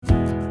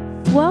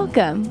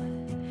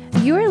Welcome.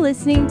 You are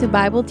listening to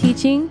Bible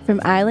teaching from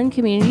Island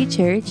Community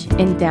Church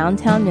in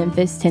downtown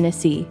Memphis,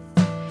 Tennessee.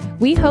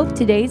 We hope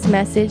today's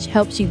message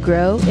helps you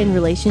grow in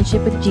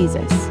relationship with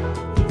Jesus.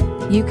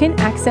 You can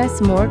access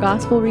more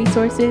gospel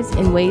resources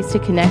and ways to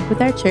connect with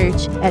our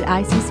church at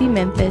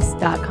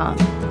iccmemphis.com.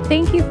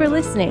 Thank you for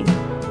listening.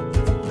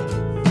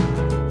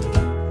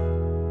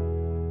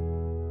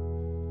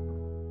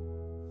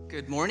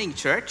 Good morning,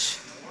 church.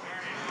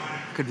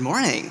 Good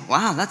morning.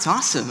 Wow, that's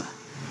awesome.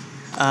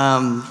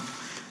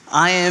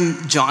 I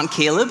am John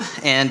Caleb,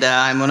 and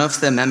I'm one of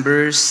the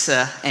members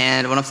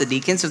and one of the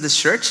deacons of this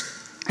church.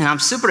 And I'm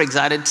super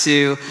excited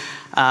to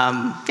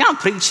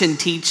preach and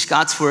teach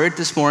God's word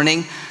this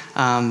morning.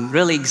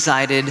 Really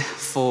excited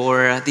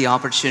for the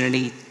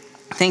opportunity.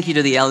 Thank you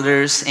to the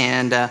elders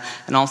and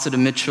also to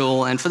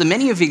Mitchell, and for the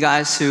many of you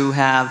guys who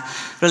have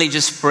really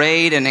just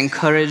prayed and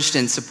encouraged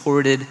and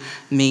supported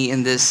me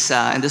in this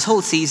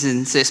whole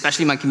season, so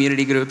especially my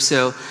community group.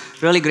 So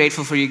really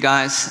grateful for you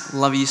guys.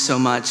 Love you so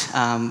much.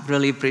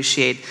 Really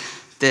appreciate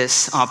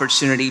this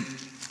opportunity.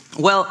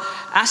 Well,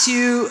 as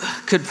you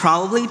could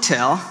probably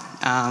tell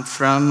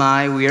from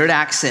my weird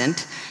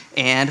accent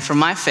and from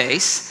my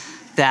face,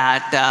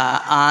 that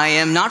I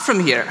am not from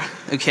here,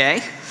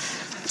 okay?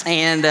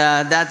 And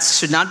that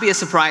should not be a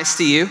surprise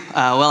to you.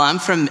 I'm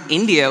from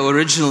India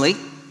originally,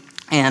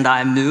 and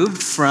I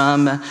moved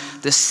from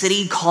the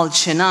city called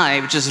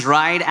Chennai, which is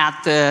right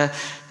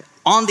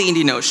on the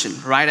Indian Ocean,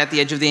 right at the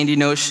edge of the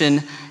Indian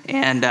Ocean,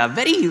 and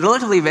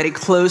relatively very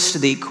close to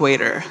the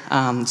equator.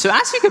 So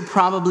as you could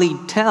probably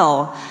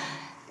tell,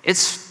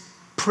 it's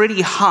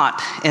pretty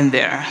hot in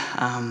there.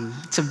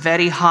 It's a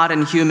very hot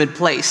and humid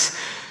place.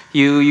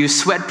 You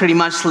sweat pretty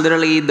much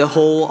literally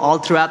all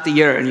throughout the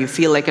year, and you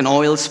feel like an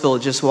oil spill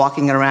just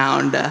walking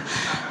around.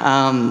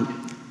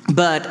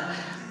 But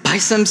by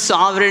some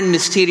sovereign,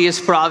 mysterious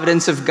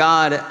providence of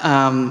God,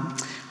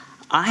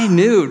 I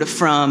moved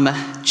from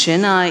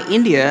Chennai,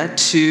 India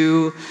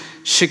to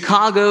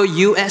Chicago,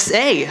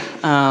 USA.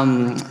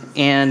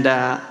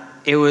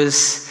 It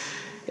was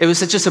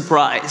such a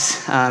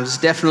surprise.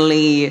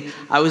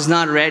 I was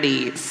not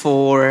ready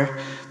for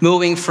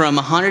moving from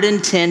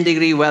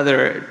 110-degree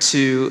weather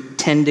to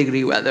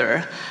 10-degree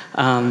weather.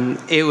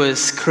 It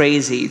was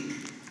crazy.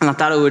 And I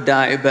thought I would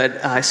die,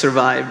 but I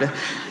survived.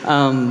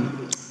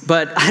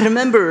 But I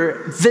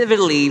remember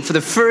vividly, for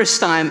the first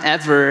time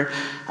ever,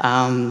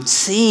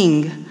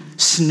 seeing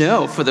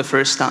snow for the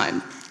first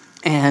time.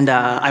 And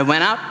I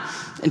went out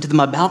into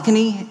my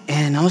balcony,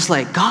 and I was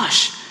like,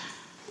 gosh,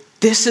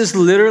 this is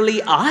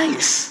literally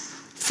ice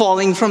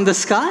falling from the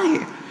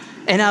sky.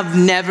 And I've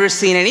never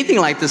seen anything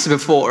like this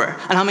before.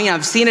 And I mean,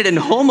 I've seen it in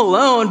Home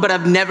Alone, but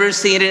I've never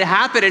seen it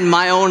happen in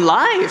my own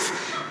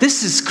life.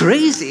 This is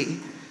crazy.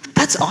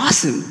 That's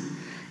awesome.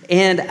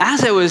 And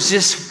as I was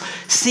just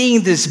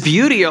seeing this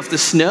beauty of the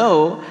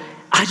snow,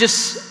 I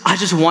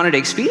just wanted to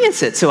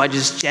experience it. So I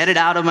just jetted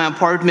out of my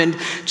apartment,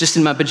 just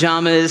in my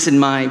pajamas and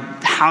my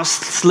house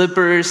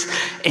slippers.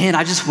 And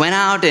I just went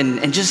out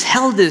and just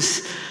held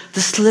this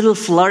little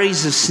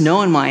flurries of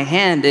snow in my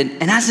hand.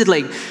 And as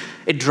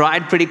it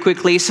dried pretty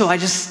quickly, so I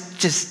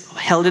just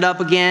held it up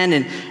again,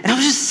 and I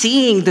was just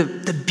seeing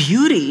the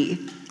beauty,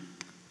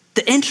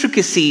 the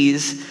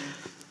intricacies,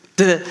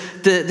 the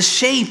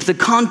shape, the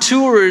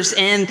contours,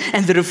 and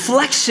the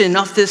reflection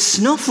of this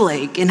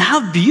snowflake, and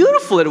how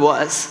beautiful it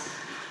was.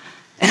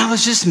 And I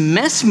was just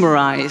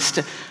mesmerized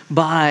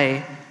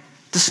by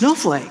the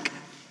snowflake.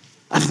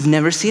 I've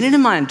never seen it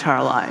in my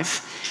entire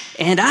life.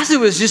 And as I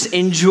was just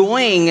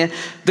enjoying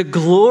the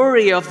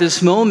glory of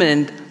this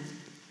moment,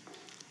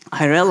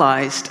 I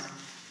realized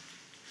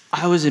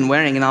I wasn't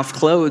wearing enough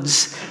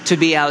clothes to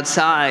be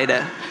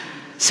outside.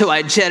 So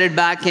I jetted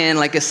back in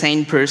like a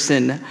sane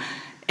person.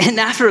 And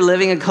after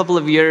living a couple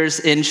of years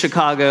in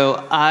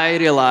Chicago, I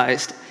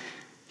realized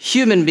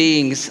human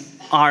beings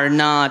are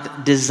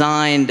not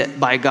designed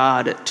by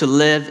God to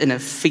live in a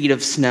feet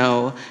of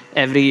snow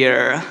every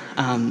year.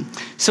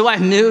 So I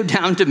moved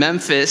down to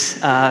Memphis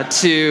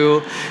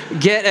to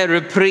get a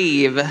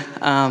reprieve.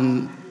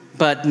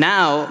 But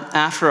now,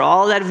 after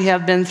all that we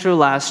have been through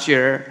last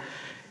year,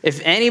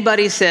 if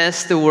anybody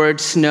says the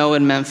word snow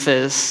in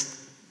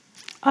Memphis,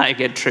 I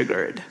get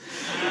triggered.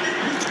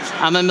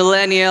 I'm a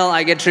millennial,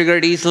 I get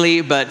triggered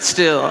easily, but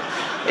still,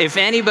 if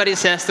anybody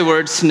says the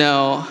word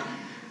snow,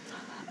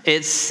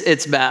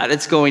 it's bad,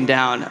 it's going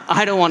down.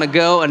 I don't want to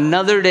go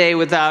another day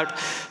without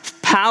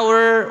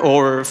power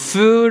or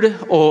food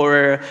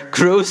or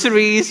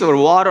groceries or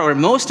water, or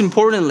most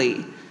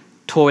importantly,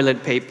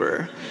 toilet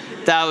paper.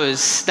 That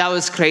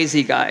was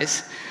crazy,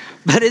 guys.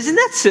 But isn't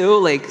that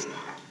so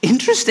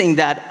interesting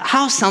that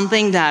how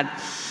something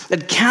that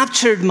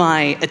captured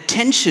my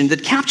attention,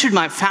 that captured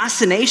my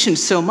fascination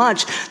so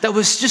much, that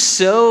was just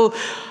so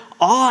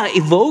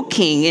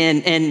awe-evoking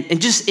and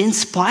just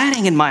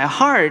inspiring in my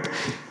heart.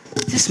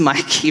 This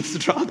mic keeps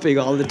dropping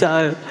all the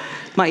time.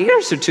 My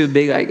ears are too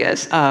big, I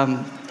guess.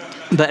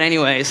 But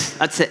anyways,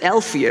 that's an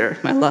Elf ear.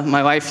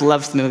 My wife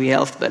loves the movie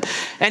Elf. But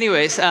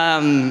anyways,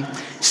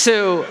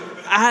 so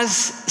as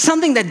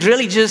something that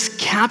really just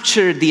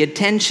captured the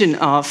attention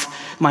of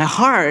my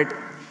heart,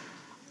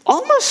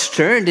 almost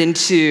turned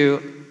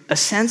into a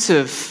sense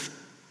of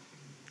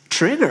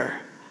trigger.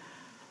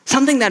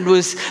 Something that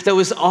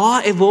was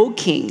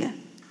awe-evoking.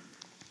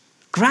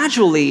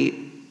 Gradually,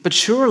 but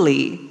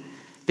surely,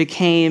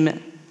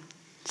 became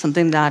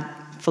something that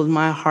filled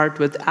my heart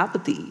with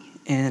apathy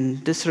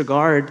and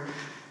disregard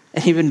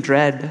and even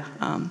dread.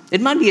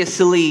 It might be a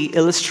silly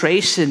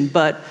illustration,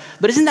 but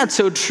isn't that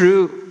so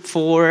true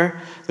for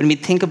when we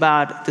think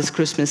about this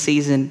Christmas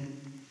season?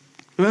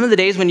 Remember the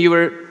days when you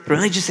were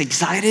really just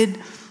excited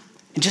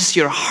and just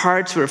your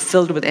hearts were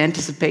filled with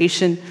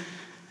anticipation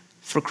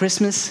for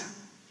Christmas?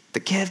 The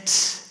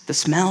gifts, the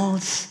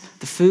smells,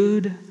 the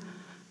food,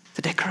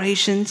 the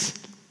decorations.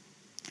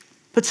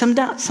 But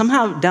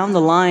somehow down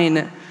the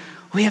line,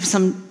 we have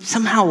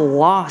somehow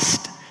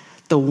lost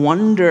the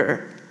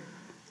wonder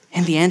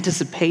and the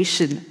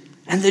anticipation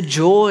and the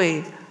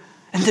joy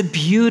and the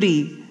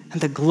beauty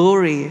and the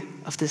glory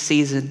of the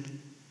season.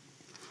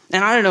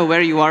 And I don't know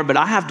where you are, but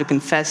I have to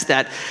confess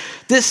that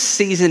this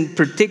season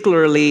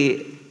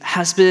particularly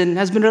has been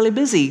really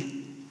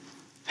busy.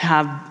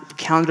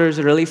 Calendars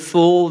are really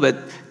full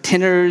with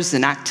dinners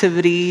and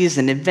activities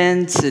and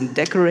events and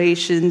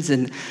decorations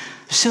and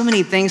so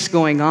many things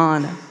going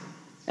on.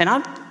 And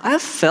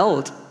I've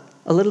felt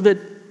a little bit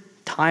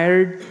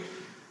tired,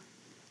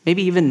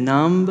 maybe even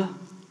numb,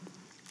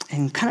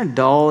 and kind of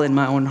dull in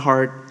my own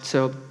heart.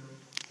 So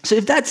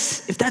if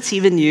that's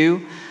even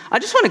you, I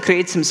just want to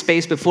create some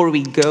space before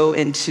we go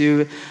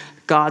into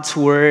God's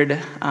Word,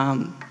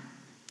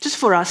 just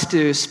for us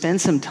to spend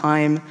some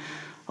time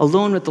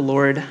alone with the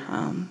Lord,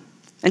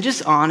 and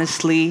just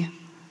honestly,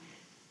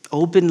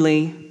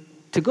 openly,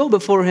 to go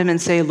before Him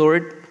and say,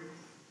 Lord,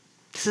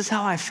 this is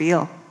how I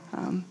feel.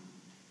 And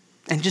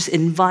just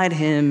invite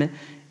Him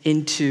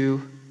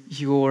into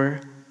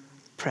your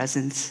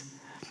presence.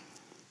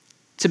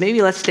 So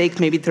maybe let's take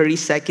 30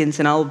 seconds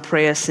and I'll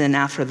pray us in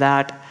after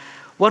that.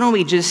 Why don't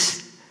we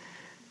just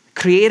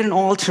create an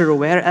altar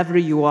wherever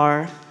you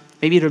are,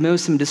 maybe remove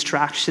some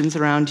distractions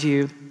around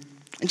you,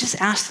 and just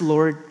ask the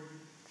Lord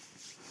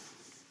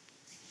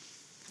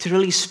to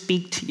really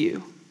speak to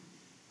you,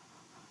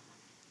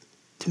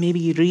 to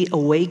maybe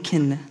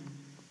reawaken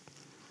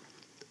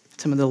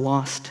some of the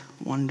lost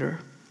wonder.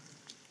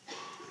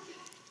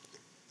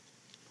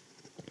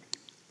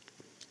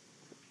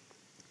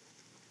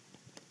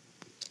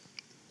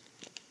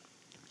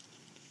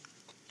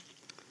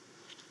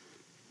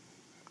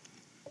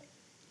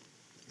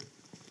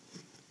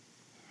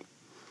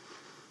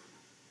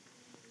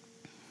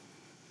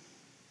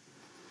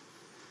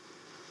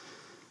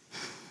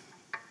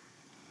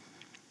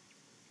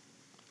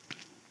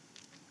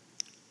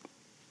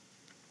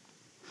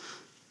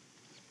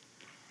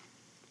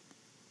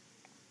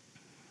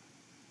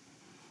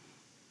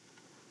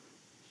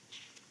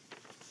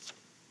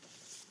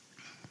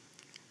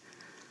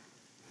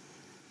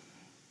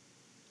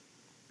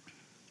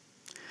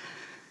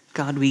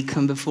 God, we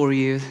come before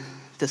you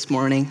this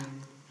morning.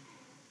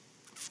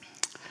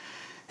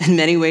 In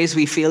many ways,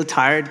 we feel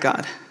tired,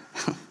 God.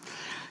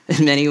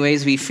 In many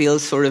ways, we feel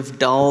sort of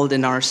dulled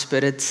in our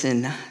spirits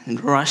and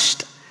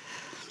rushed.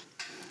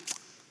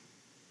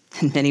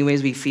 In many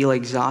ways, we feel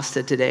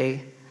exhausted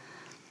today.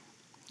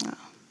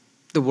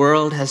 The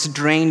world has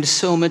drained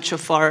so much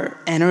of our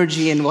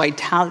energy and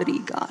vitality,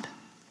 God.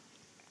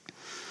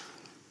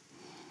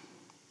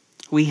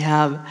 We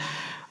have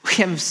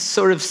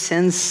sort of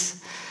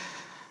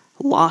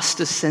lost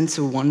a sense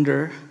of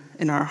wonder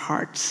in our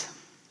hearts.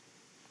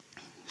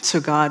 So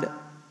God,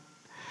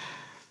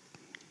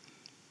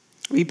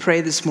 we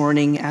pray this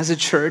morning as a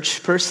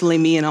church, personally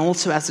me and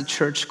also as a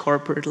church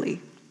corporately,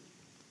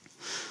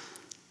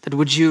 that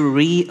would you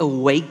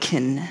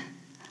reawaken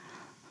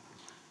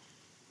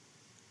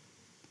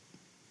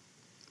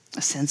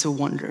a sense of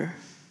wonder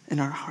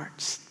in our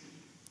hearts.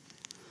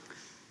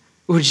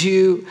 Would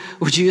you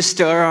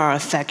stir our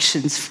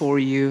affections for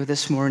you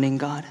this morning,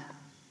 God?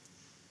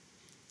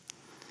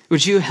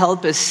 Would you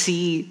help us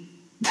see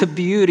the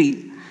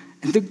beauty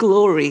and the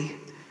glory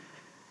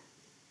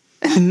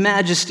and the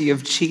majesty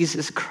of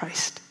Jesus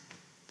Christ?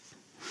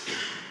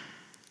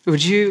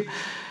 Would you,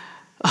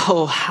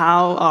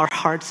 how our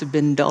hearts have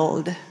been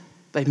dulled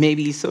by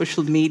maybe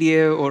social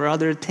media or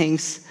other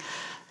things,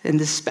 and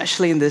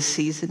especially in this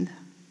season.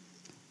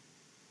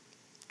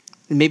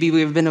 And maybe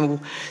we've been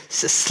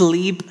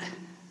asleep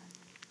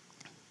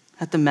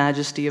at the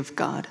majesty of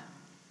God.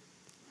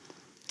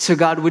 So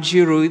God, would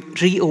you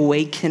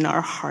reawaken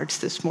our hearts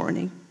this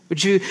morning?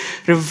 Would you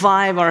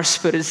revive our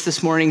spirits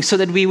this morning so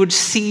that we would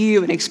see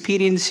you and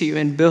experience you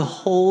and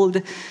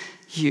behold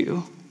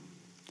you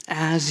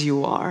as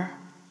you are?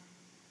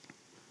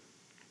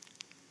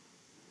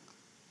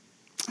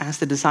 As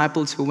the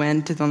disciples who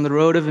went on the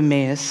road of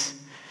Emmaus,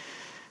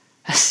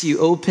 as you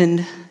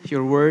opened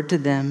your word to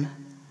them,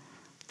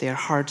 their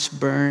hearts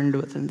burned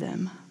within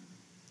them.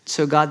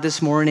 So God,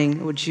 this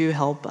morning, would you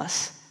help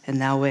us in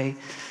that way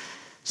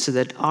so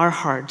that our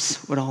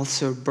hearts would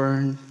also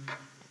burn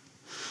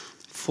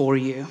for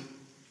you.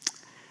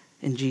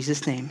 In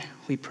Jesus' name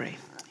we pray.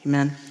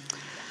 Amen.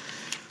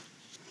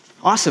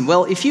 Awesome.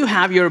 Well, if you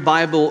have your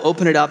Bible,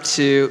 open it up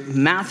to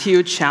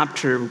Matthew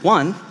chapter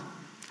 1.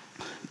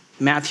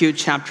 Matthew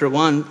chapter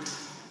 1.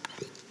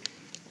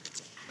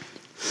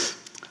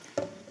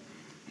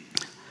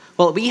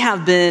 Well, we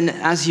have been,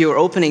 as you're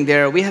opening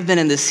there, we have been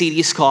in the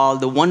series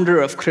called The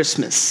Wonder of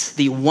Christmas.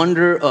 The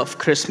Wonder of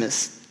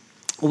Christmas.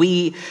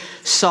 We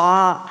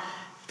saw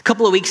a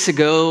couple of weeks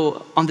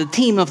ago on the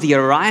theme of the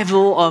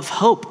arrival of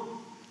hope,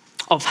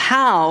 of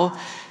how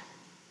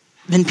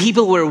when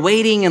people were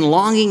waiting and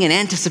longing and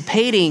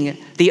anticipating,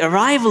 the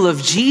arrival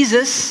of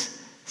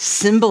Jesus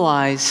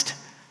symbolized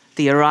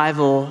the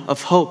arrival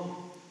of hope.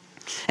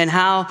 And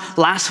how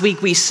last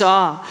week we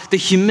saw the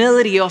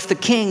humility of the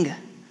King,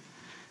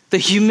 the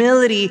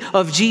humility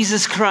of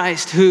Jesus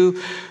Christ,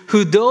 who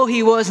though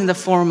he was in the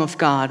form of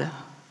God,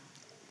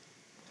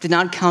 did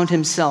not count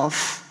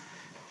himself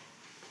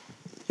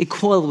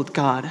equal with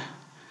God,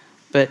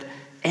 but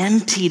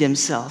emptied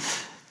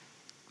himself,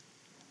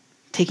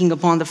 taking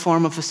upon the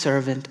form of a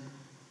servant,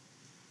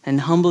 and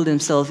humbled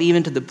himself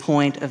even to the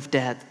point of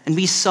death. And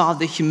we saw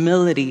the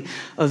humility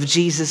of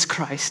Jesus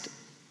Christ.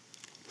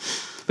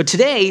 But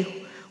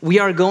today, we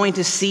are going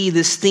to see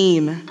this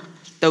theme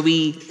that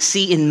we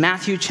see in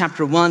Matthew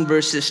chapter 1,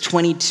 verses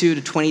 22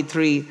 to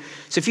 23.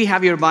 So if you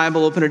have your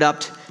Bible, open it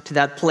up to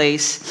that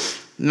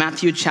place.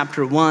 Matthew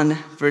chapter 1,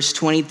 verse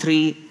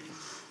 23,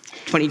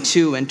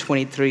 22, and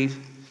 23.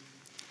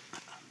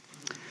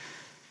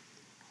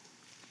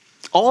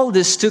 All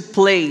this took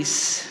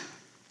place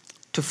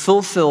to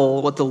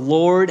fulfill what the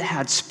Lord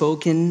had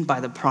spoken by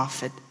the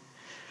prophet.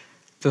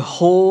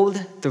 Behold,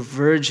 the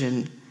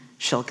virgin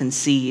shall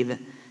conceive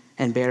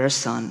and bear a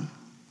son,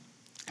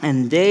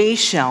 and they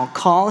shall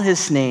call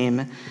his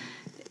name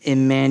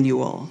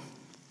Emmanuel,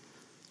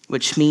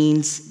 which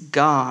means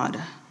God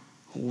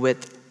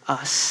with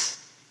us.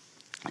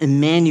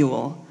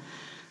 Emmanuel,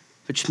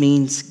 which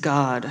means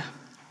God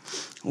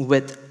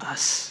with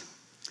us.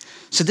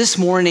 So this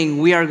morning,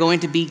 we are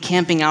going to be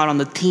camping out on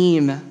the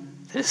theme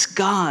that is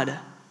God,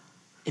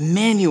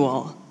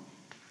 Emmanuel,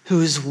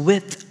 who is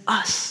with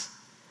us.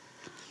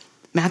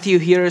 Matthew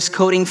here is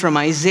quoting from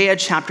Isaiah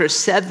chapter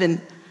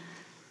 7,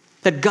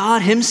 that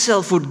God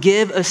himself would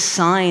give a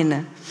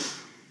sign,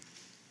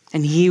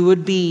 and he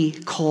would be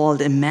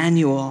called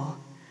Emmanuel,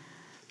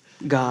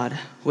 God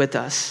with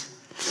us.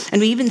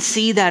 And we even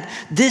see that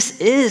this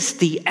is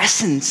the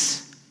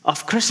essence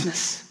of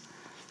Christmas.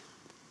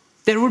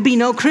 There would be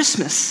no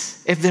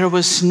Christmas if there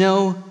was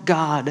no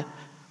God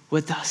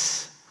with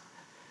us.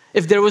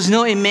 If there was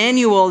no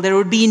Emmanuel, there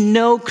would be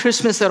no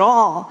Christmas at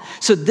all.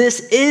 So this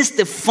is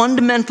the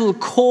fundamental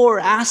core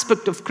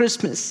aspect of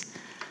Christmas,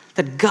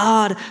 that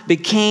God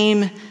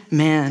became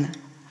man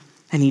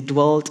and he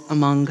dwelt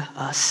among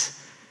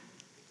us.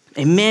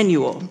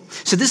 Emmanuel.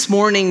 So this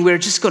morning, we're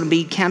just going to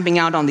be camping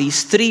out on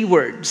these three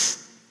words.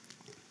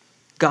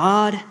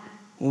 God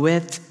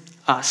with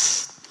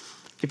us.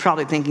 You're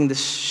probably thinking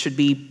this should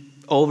be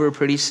over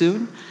pretty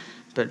soon,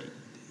 but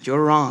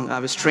you're wrong. I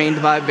was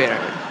trained by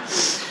Barrett.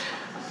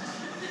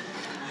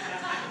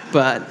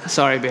 But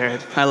sorry,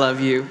 Barrett, I love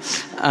you.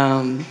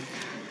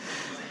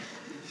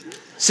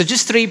 So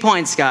just 3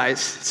 points, guys.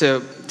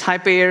 So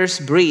type A's,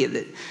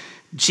 breathe.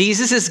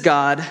 Jesus is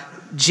God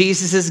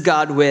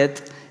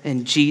with,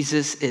 and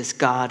Jesus is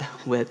God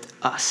with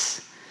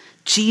us.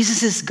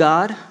 Jesus is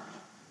God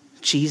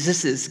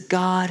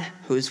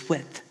who is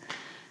with.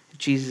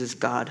 Jesus is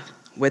God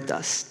with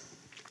us.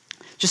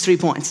 Just 3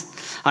 points.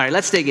 All right,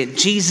 let's take it.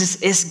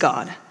 Jesus is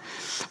God.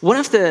 One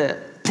of the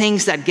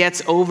things that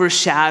gets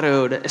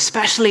overshadowed,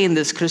 especially in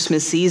this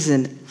Christmas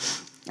season,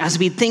 as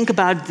we think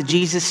about the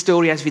Jesus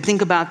story, as we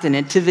think about the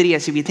nativity,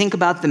 as we think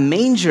about the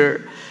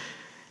manger,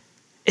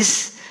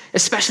 is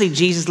especially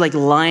Jesus like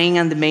lying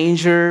on the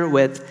manger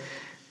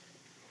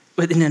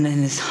in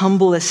his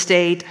humble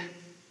estate.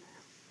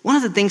 One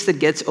of the things that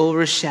gets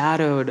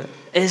overshadowed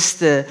is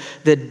the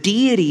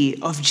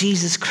deity of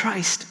Jesus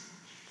Christ.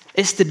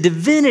 It's the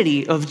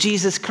divinity of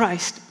Jesus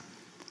Christ.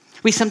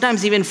 We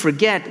sometimes even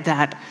forget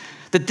that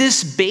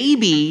this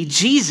baby,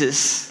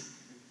 Jesus,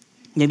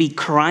 maybe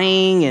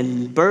crying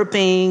and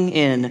burping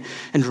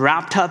and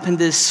wrapped up in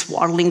this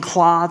swaddling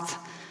cloth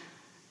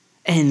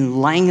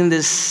and lying in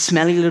this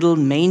smelly little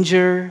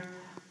manger.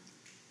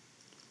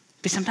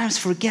 We sometimes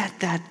forget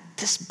that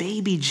this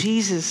baby,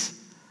 Jesus,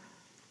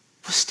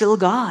 was still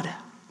God,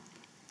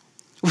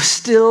 was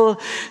still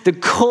the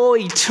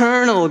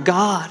co-eternal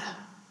God,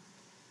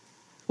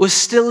 was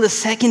still the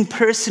second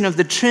person of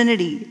the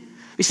Trinity.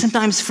 We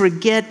sometimes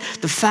forget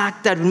the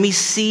fact that when we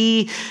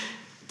see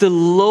the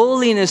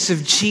lowliness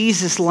of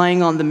Jesus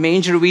lying on the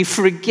manger, we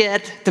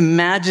forget the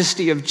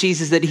majesty of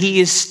Jesus, that he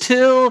is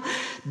still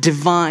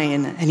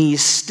divine and he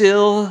is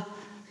still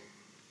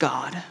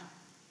God,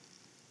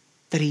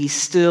 that he's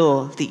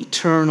still the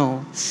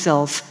eternal,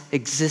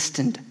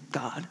 self-existent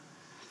God.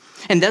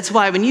 And that's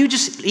why when you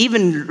just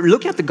even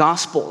look at the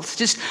Gospels,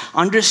 just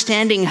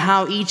understanding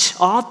how each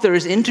author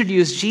has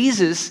introduced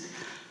Jesus,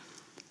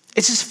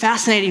 It's just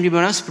fascinating to me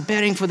when I was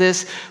preparing for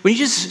this, when you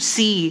just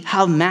see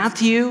how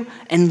Matthew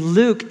and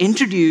Luke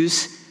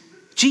introduce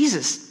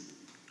Jesus.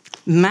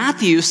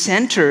 Matthew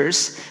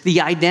centers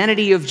the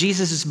identity of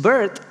Jesus'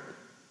 birth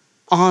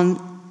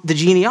on the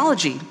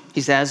genealogy.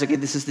 He says, okay,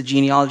 this is the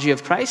genealogy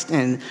of Christ,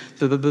 and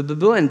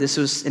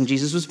and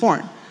Jesus was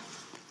born.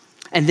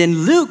 And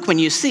then Luke, when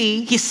you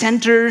see, he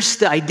centers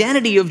the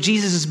identity of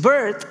Jesus'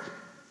 birth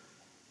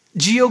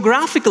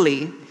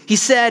geographically. He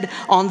said,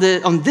 on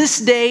this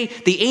day,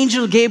 the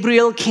angel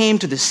Gabriel came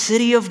to the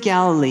city of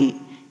Galilee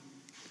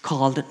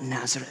called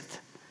Nazareth.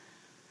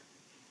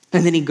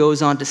 And then he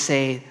goes on to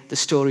say the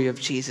story of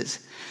Jesus.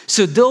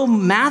 So though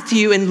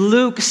Matthew and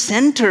Luke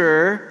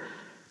center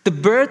the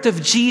birth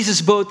of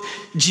Jesus both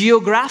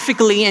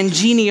geographically and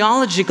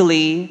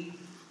genealogically,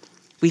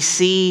 we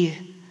see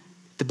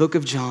the book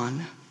of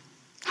John.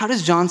 How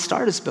does John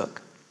start his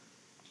book?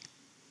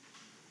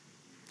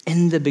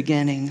 In the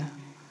beginning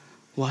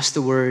was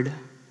the Word,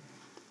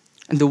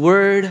 and the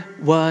Word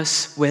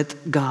was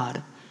with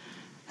God,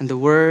 and the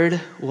Word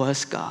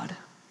was God.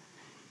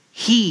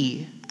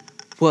 He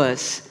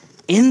was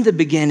in the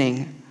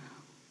beginning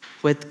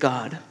with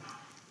God.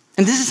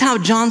 And this is how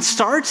John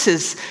starts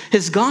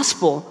his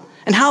gospel.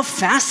 And how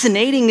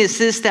fascinating is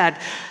this that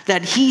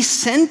he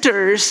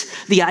centers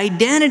the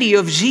identity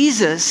of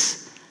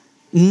Jesus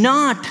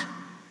not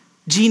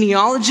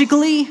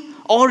genealogically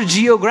or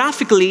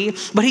geographically,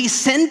 but he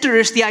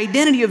centers the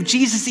identity of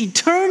Jesus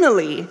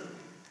eternally.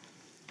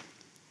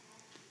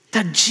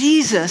 That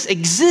Jesus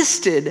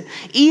existed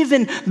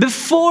even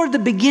before the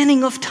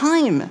beginning of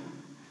time.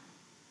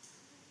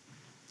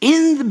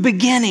 In the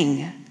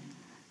beginning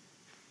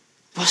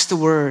was the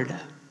Word.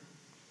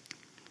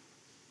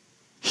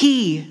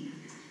 He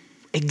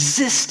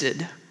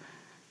existed.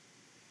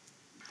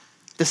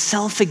 The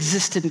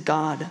self-existent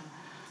God.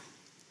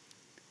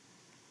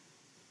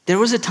 There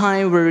was a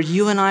time where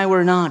you and I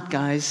were not,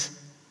 guys.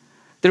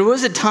 There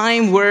was a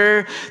time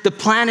where the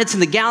planets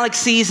and the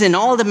galaxies and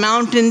all the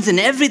mountains and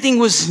everything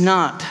was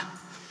not.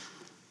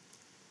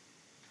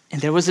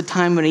 And there was a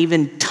time when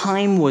even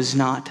time was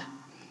not.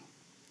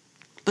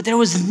 But there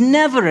was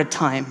never a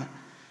time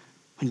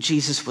when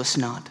Jesus was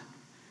not.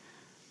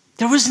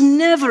 There was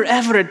never,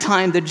 ever a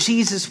time that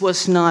Jesus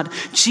was not.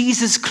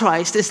 Jesus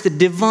Christ is the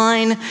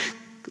divine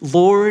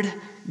Lord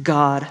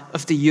God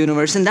of the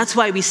universe. And that's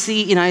why we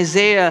see in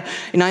Isaiah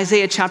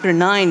chapter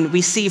 9,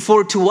 we see,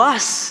 for to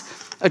us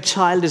a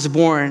child is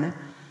born.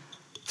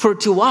 For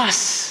to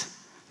us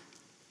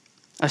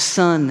a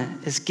son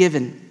is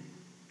given.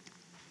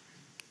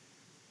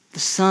 The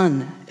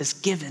Son is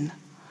given.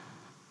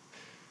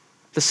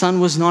 The Son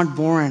was not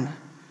born.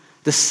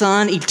 The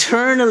Son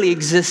eternally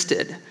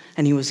existed,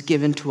 and he was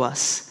given to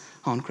us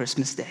on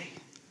Christmas Day.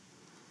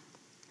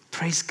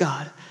 Praise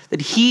God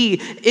that he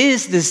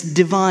is this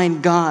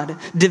divine God.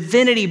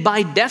 Divinity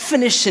by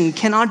definition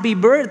cannot be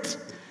birthed.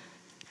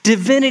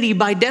 Divinity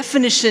by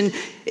definition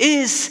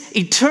is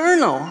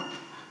eternal.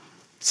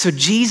 So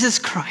Jesus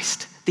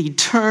Christ, the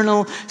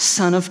eternal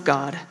Son of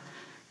God,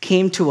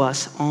 came to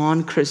us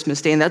on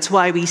Christmas Day. And that's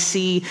why we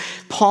see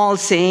Paul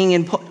saying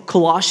in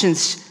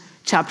Colossians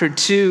chapter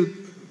 2,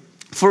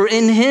 for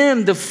in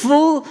him the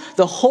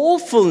whole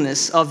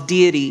fullness of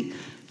deity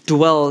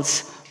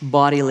dwells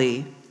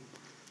bodily.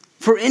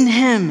 For in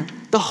him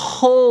the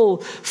whole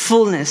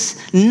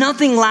fullness,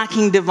 nothing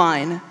lacking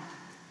divine.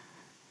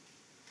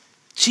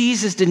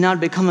 Jesus did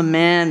not become a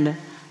man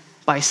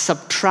by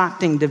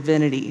subtracting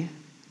divinity.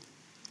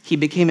 He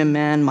became a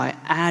man by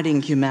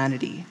adding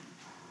humanity.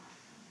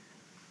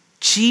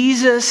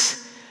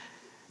 Jesus,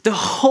 the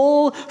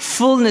whole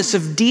fullness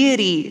of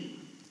deity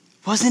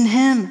was in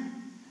him.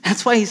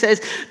 That's why he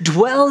says,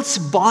 dwells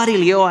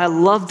bodily. Oh, I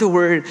love the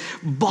word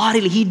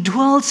bodily. He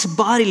dwells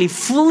bodily,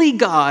 fully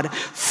God,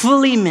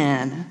 fully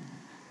man.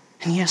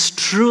 And yes,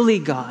 truly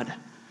God,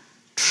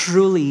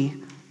 truly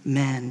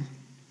man.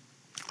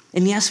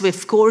 And yes, we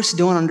of course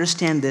don't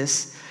understand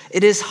this.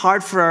 It is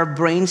hard for our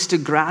brains to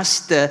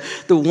grasp the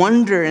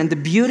wonder and the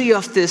beauty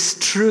of this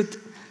truth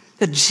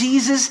that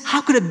Jesus,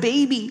 how could a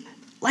baby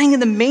lying in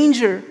the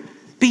manger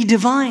be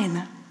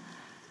divine?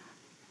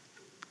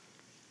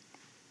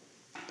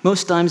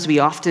 Most times we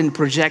often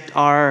project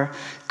our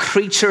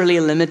creaturely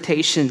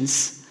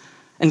limitations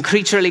and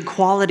creaturely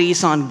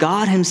qualities on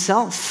God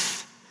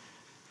himself.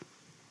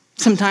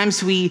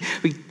 Sometimes we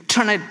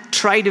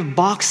try to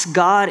box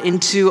God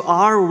into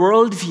our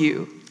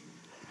worldview.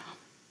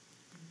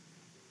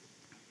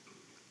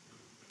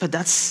 But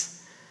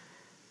that's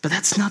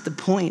not the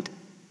point.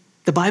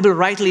 The Bible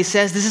rightly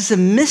says this is a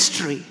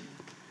mystery.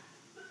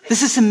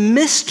 This is a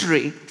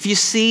mystery. If you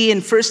see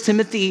in 1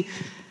 Timothy,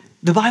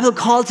 the Bible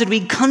calls it,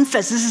 we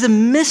confess, this is a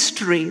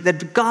mystery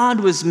that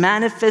God was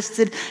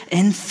manifested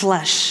in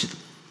flesh.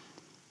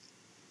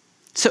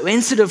 So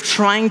instead of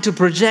trying to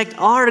project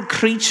our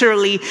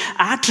creaturely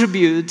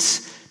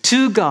attributes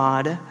to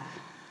God,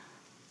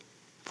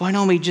 why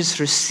don't we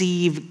just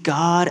receive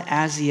God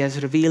as he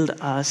has revealed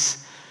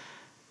us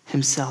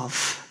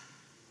himself?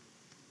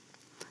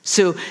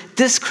 So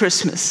this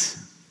Christmas,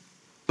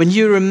 when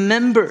you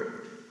remember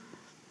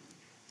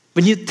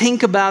When you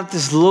think about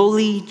this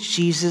lowly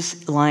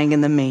Jesus lying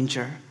in the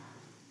manger,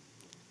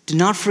 do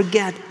not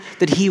forget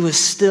that he was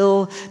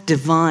still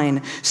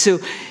divine. So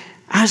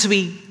as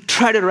we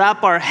try to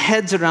wrap our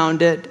heads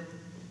around it,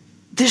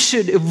 this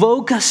should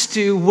evoke us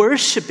to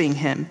worshiping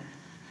him.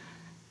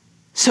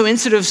 So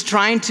instead of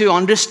trying to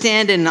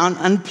understand and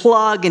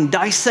unplug and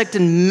dissect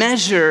and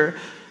measure,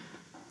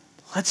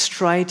 let's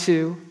try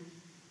to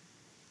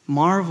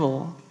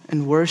marvel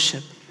and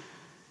worship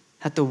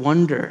at the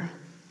wonder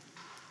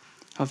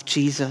of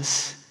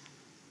Jesus,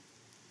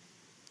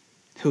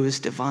 who is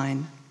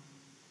divine.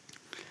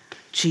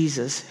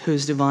 Jesus, who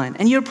is divine.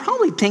 And you're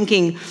probably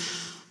thinking,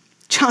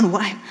 John,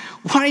 why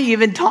are you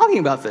even talking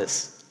about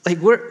this? Like,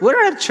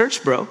 we're at a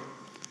church, bro.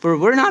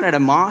 We're not at a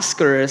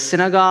mosque or a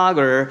synagogue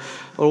or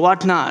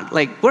whatnot.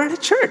 Like, we're at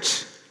a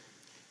church.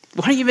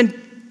 Why do you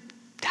even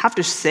have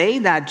to say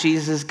that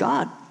Jesus is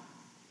God?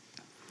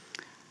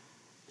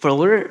 Well,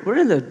 we're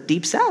in the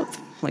deep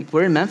south. Like,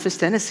 we're in Memphis,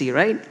 Tennessee,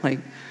 right? Like,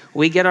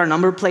 we get our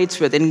number plates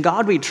with "In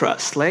God We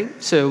Trust."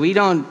 Like, so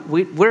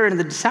we're in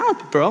the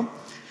south, bro.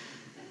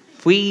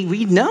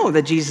 We know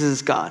that Jesus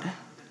is God.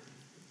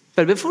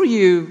 But before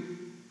you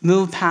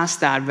move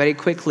past that very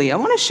quickly, I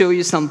want to show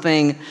you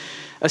something,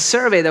 a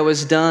survey that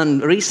was done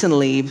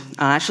recently,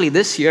 actually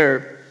this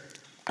year,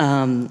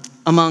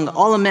 among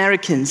all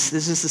Americans.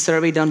 This is a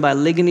survey done by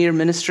Ligonier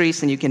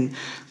Ministries, and you can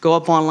go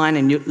up online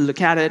and you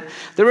look at it.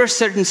 There were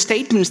certain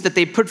statements that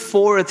they put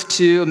forth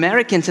to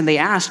Americans, and they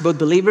asked both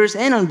believers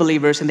and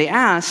unbelievers, and they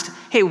asked,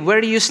 hey,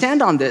 where do you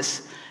stand on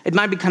this? It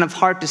might be kind of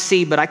hard to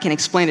see, but I can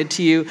explain it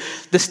to you.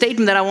 The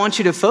statement that I want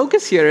you to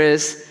focus here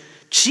is,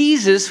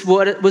 Jesus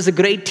was a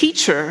great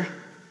teacher,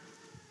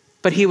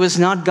 but he was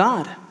not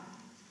God.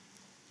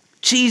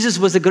 Jesus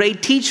was a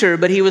great teacher,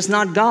 but he was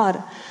not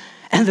God.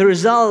 And the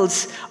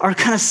results are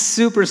kind of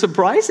super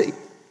surprising.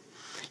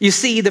 You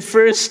see the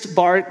first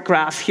bar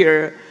graph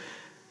here,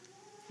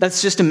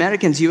 that's just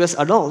Americans, US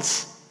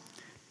adults.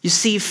 You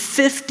see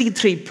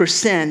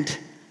 53%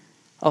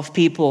 of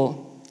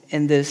people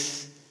in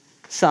this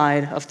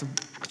side of the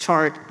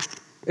chart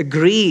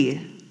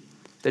agree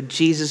that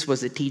Jesus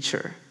was a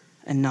teacher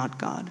and not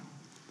God.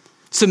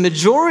 So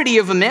majority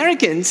of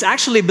Americans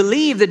actually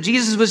believe that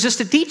Jesus was just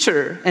a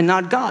teacher and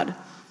not God.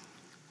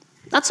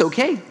 That's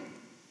okay.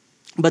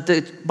 But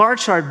the bar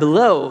chart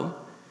below,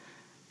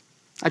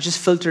 I just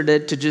filtered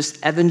it to just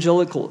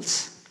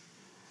evangelicals.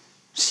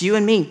 It's you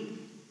and me,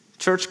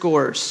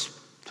 churchgoers,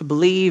 who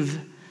believe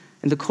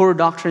in the core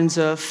doctrines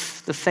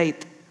of the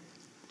faith.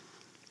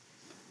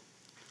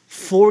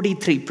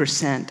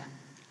 43%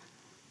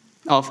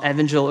 of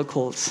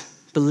evangelicals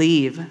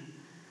believe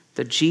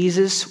that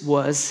Jesus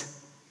was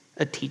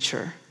a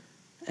teacher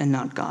and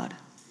not God.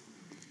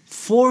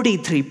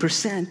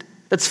 43%.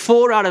 That's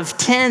 4 out of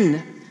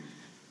 10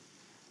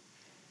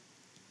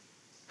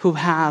 who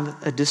have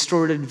a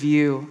distorted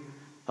view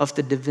of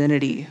the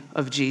divinity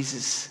of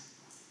Jesus.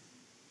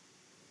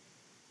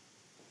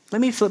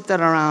 Let me flip that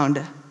around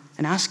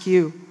and ask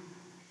you,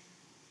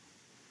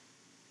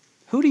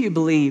 who do you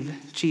believe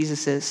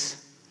Jesus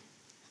is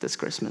this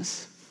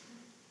Christmas?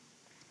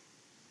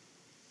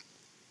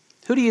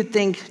 Who do you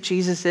think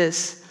Jesus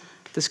is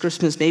this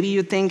Christmas? Maybe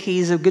you think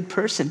he's a good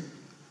person.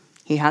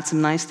 He had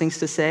some nice things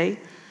to say.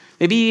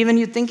 Maybe even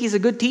you think he's a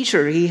good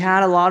teacher. He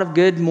had a lot of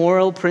good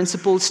moral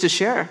principles to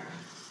share.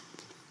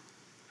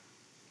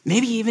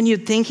 Maybe even you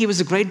think he was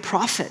a great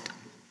prophet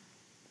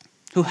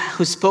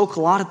who spoke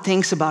a lot of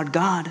things about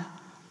God.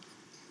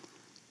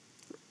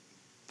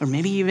 Or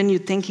maybe even you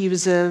think he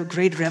was a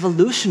great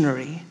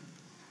revolutionary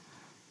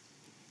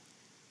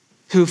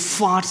who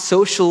fought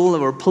social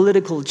or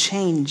political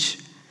change.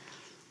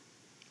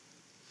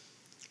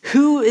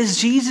 Who is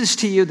Jesus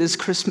to you this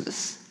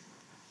Christmas?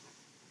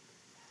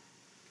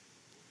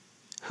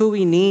 Who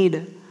we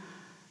need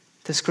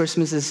this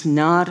Christmas is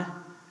not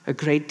a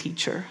great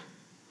teacher.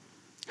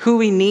 Who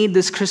we need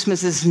this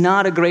Christmas is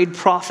not a great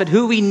prophet.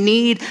 Who we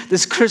need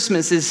this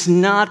Christmas is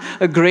not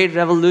a great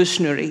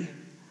revolutionary.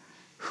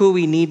 Who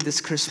we need this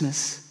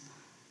Christmas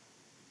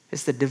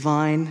is the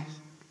divine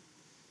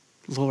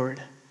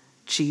Lord,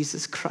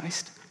 Jesus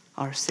Christ,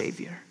 our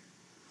Savior,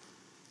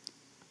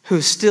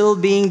 who still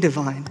being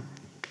divine,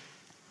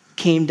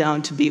 came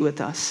down to be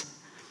with us.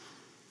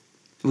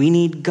 We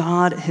need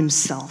God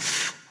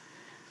himself.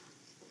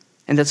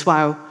 And that's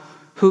why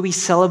who we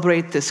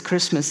celebrate this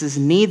Christmas is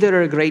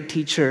neither a great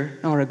teacher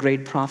nor a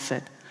great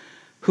prophet.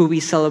 Who we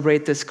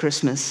celebrate this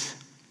Christmas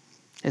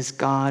is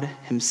God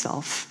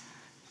himself,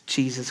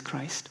 Jesus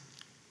Christ.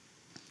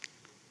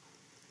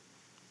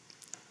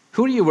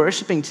 Who are you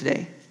worshiping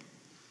today?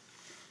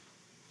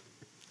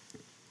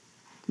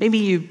 Maybe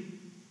you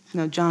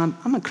know, John,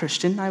 I'm a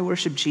Christian. I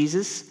worship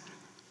Jesus.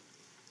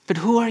 But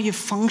who are you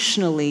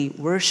functionally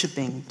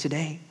worshiping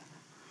today?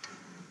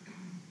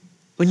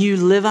 When you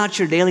live out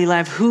your daily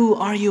life, who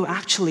are you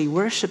actually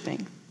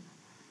worshiping?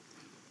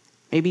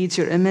 Maybe it's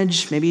your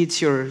image, maybe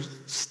it's your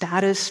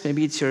status,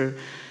 maybe it's your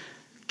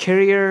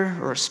career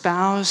or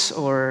spouse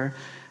or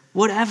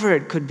whatever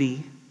it could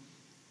be.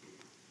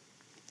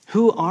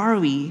 Who are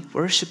we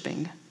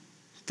worshiping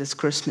this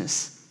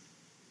Christmas?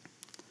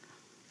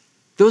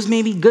 Those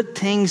may be good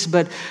things,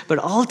 but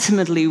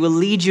ultimately will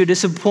lead you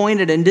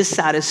disappointed and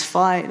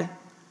dissatisfied.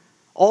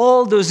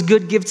 All those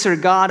good gifts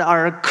of God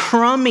are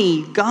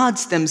crummy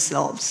gods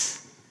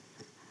themselves.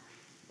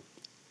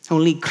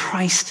 Only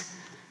Christ,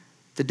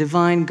 the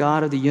divine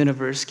God of the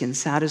universe, can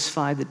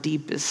satisfy the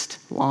deepest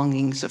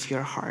longings of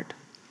your heart.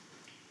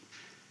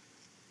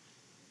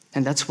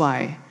 And that's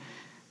why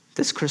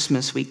this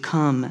Christmas we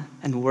come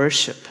and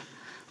worship.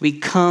 We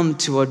come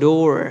to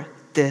adore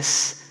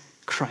this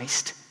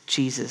Christ,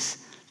 Jesus,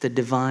 the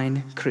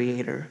divine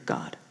creator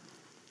God.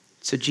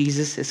 So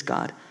Jesus is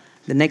God.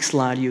 The next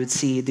slide you would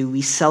see, do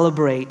we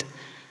celebrate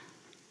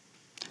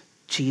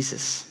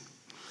Jesus?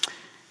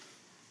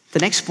 The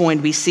next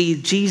point we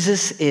see,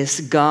 Jesus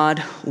is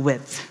God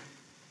with.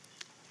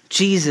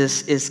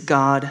 Jesus is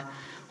God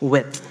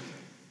with.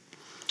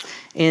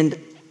 And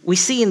we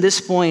see in this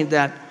point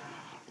that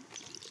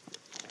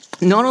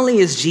not only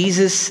is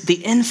Jesus the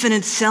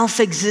infinite,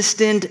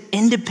 self-existent,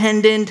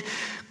 independent,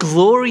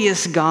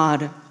 glorious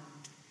God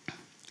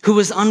who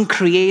was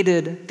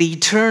uncreated, the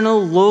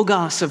eternal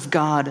Logos of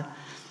God,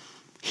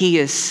 he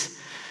is,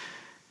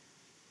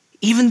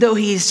 even though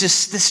he is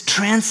just this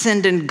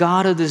transcendent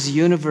God of this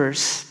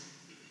universe,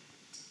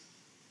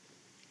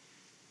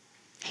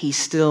 he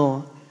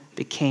still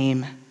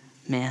became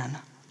man.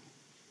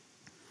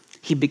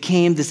 He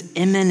became this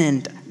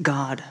immanent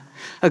God.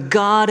 A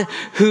God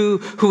who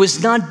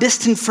is not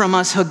distant from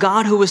us, a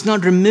God who is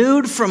not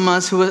removed from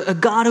us, a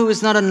God who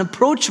is not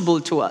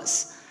unapproachable to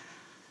us.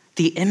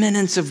 The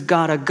immanence of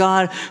God, a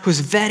God whose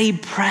very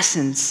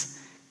presence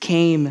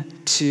came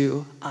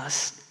to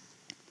us.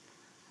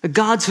 A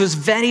God whose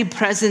very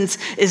presence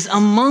is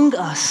among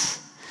us.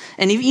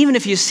 And even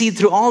if you see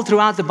all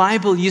throughout the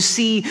Bible, you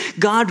see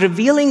God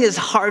revealing his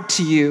heart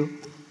to you.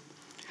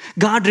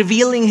 God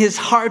revealing his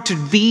heart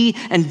to be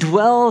and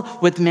dwell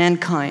with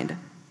mankind.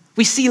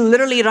 We see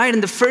literally right in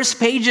the first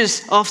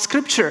pages of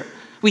Scripture.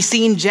 We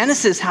see in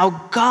Genesis how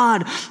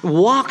God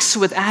walks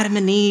with Adam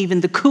and Eve in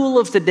the cool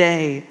of the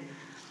day.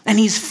 And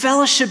he's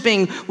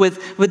fellowshipping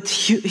with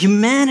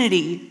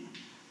humanity.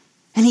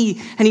 And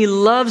he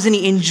loves and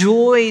he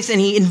enjoys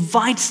and he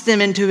invites them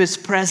into his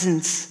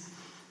presence.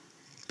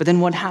 But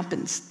then what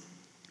happens?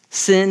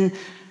 Sin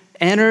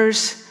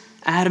enters,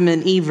 Adam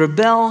and Eve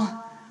rebel,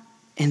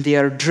 and they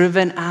are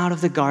driven out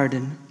of the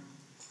garden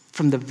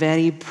from the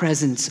very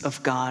presence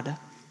of God.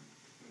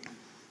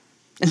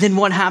 And then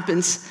what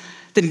happens?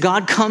 Then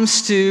God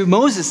comes to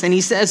Moses and he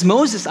says,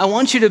 Moses, I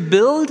want you to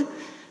build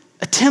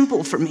a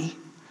temple for me.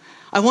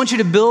 I want you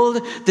to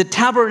build the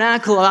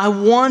tabernacle. I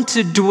want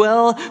to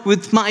dwell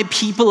with my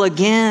people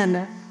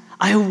again.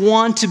 I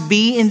want to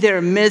be in their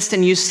midst.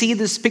 And you see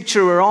this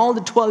picture where all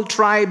the 12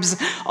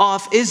 tribes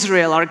of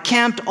Israel are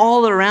camped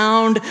all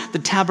around the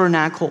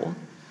tabernacle,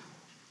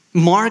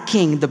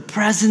 marking the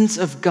presence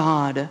of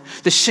God.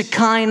 The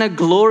Shekinah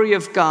glory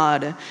of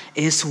God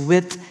is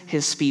with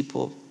his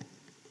people.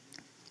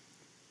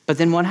 But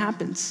then what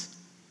happens?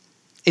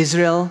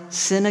 Israel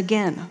sin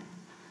again.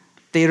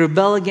 They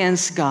rebel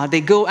against God.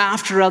 They go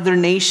after other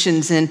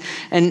nations, and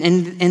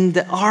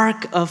the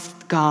ark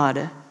of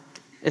God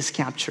is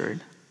captured.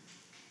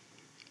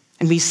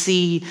 And we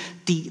see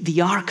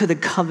the Ark of the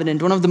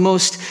Covenant, one of the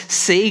most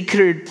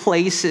sacred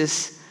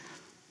places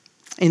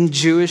in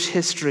Jewish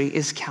history,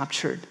 is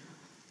captured.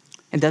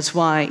 And that's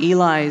why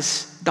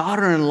Eli's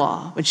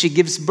daughter-in-law, when she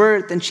gives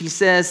birth and she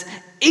says,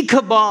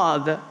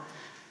 Ichabod,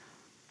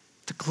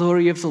 the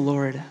glory of the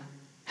Lord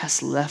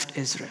has left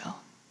Israel.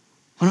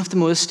 One of the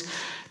most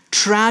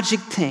tragic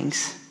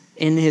things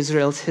in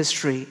Israel's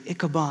history,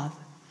 Ichabod.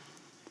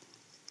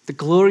 The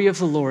glory of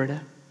the Lord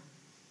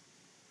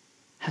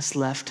has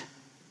left.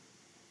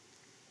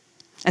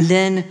 And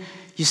then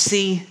you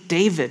see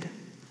David.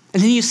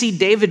 And then you see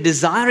David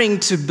desiring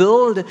to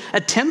build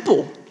a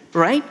temple,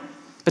 right?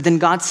 But then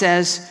God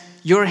says,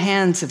 your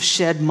hands have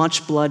shed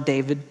much blood,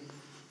 David.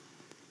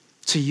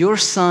 So your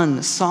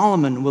son,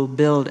 Solomon, will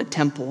build a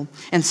temple.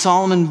 And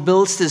Solomon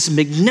builds this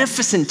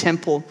magnificent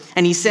temple.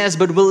 And he says,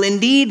 but will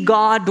indeed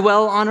God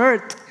dwell on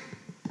earth?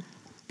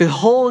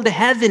 Behold,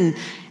 heaven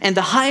and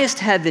the highest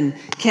heaven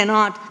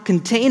cannot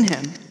contain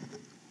him.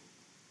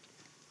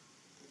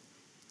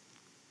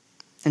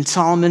 And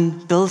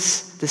Solomon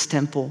builds this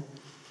temple.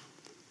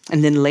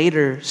 And then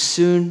later,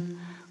 soon,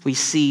 we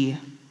see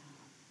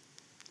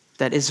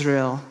that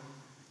Israel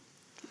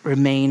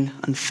remained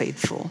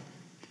unfaithful.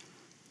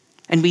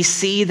 And we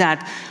see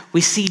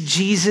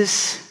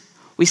Jesus,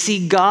 we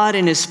see God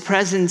in his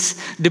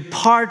presence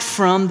depart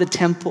from the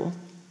temple.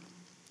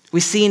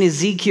 We see in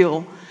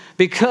Ezekiel,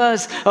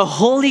 because a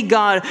holy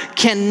God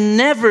can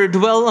never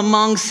dwell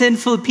among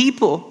sinful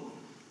people.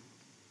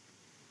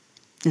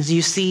 As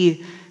you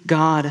see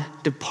God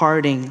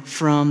departing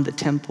from the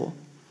temple.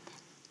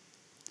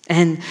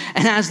 And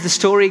as the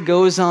story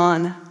goes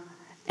on,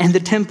 and the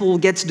temple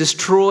gets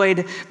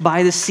destroyed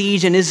by the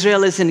siege, and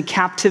Israel is in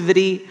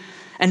captivity,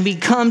 and we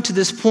come to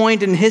this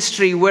point in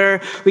history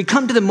where we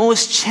come to the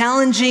most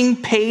challenging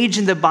page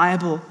in the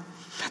Bible.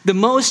 The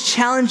most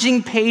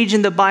challenging page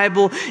in the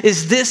Bible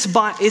is this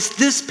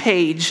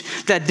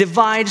page that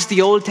divides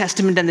the Old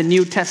Testament and the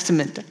New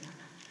Testament.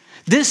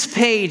 This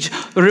page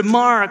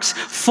remarks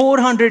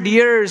 400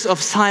 years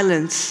of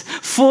silence,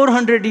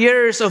 400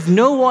 years of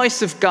no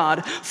voice of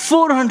God,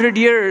 400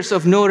 years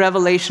of no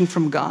revelation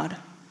from God.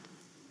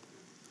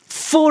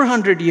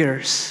 400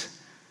 years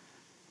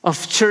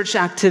of church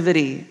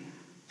activity,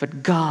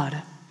 but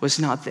God was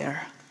not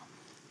there.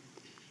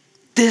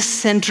 This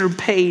center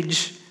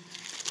page,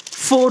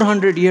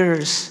 400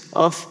 years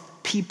of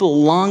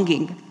people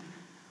longing.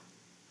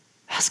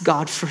 Has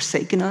God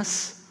forsaken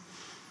us?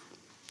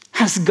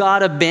 Has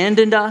God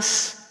abandoned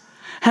us?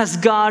 Has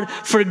God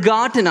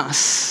forgotten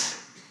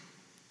us?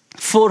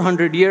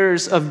 400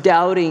 years of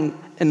doubting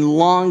and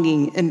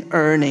longing and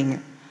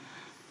earning.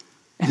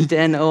 And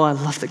then, I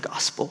love the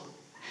gospel.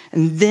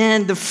 And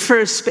then the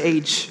first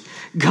page,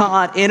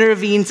 God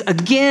intervenes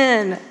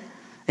again.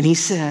 And he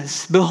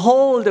says,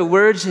 behold, a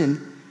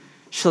virgin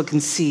shall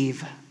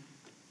conceive.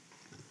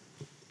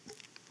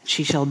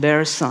 She shall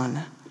bear a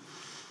son.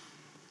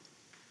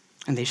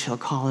 And they shall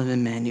call him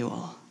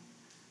Emmanuel,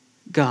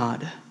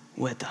 God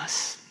with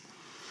us.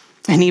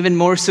 And even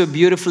more so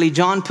beautifully,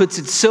 John puts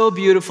it so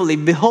beautifully,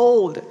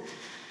 behold,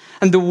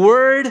 and the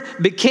Word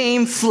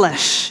became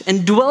flesh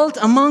and dwelt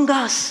among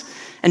us,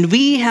 and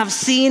we have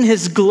seen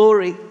his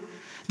glory.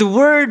 The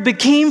Word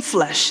became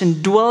flesh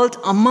and dwelt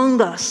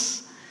among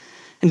us,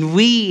 and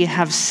we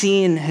have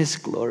seen his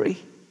glory.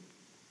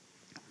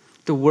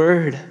 The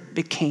Word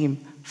became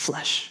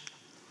flesh.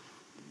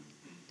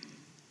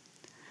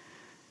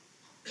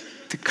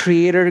 The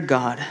Creator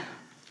God,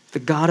 the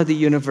God of the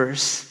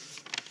universe,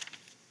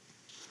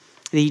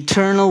 the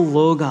eternal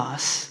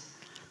Logos,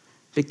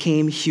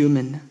 became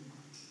human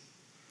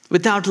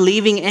without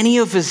leaving any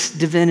of his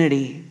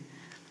divinity.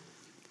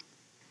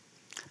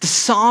 The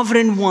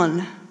sovereign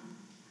one,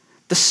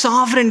 the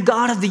sovereign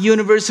God of the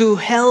universe who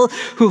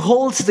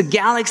holds the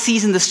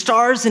galaxies and the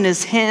stars in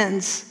his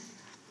hands,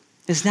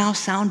 is now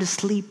sound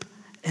asleep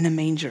in a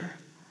manger.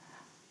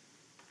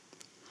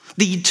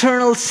 The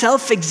eternal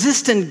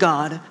self-existent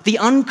God, the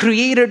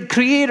uncreated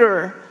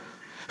creator,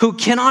 who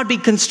cannot be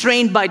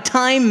constrained by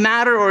time,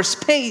 matter, or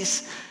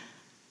space,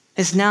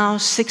 is now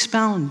 6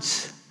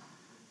 pounds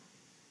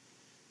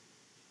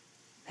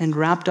and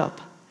wrapped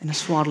up in a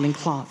swaddling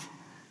cloth.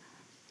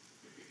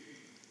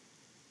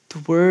 The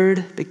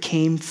Word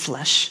became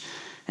flesh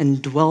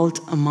and dwelt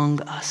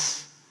among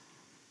us.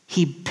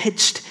 He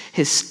pitched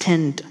his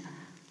tent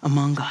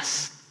among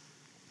us.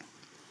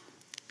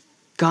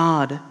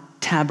 God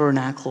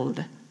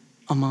tabernacled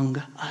among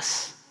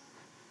us.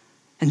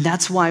 And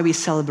that's why we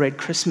celebrate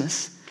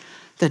Christmas,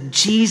 that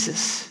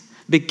Jesus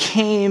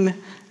became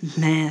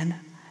man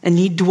and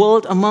he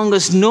dwelt among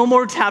us. No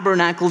more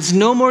tabernacles,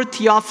 no more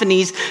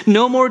theophanies,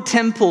 no more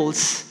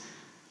temples.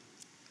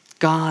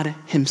 God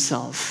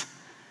himself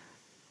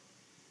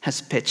has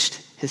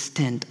pitched his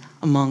tent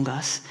among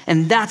us.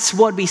 And that's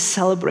what we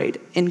celebrate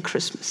in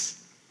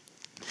Christmas.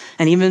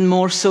 And even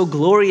more so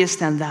glorious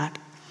than that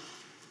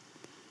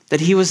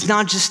he was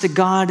not just a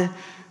God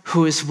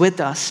who is with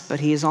us,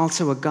 but he is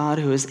also a God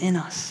who is in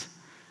us.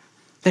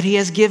 That he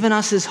has given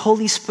us his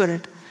Holy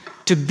Spirit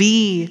to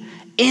be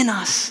in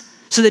us,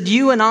 so that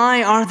you and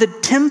I are the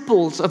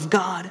temples of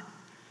God.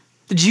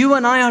 That you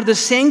and I are the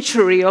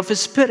sanctuary of his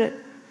Spirit.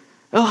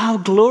 Oh, how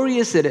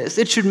glorious it is.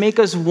 It should make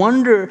us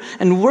wonder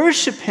and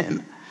worship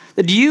him.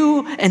 That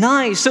you and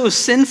I, so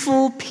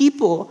sinful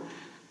people,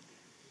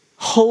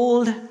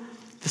 hold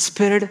the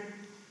Spirit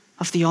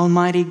of the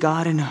Almighty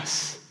God in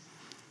us.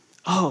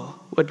 Oh,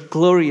 what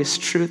glorious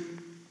truth.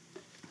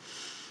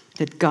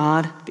 That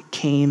God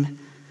became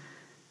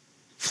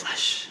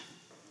flesh.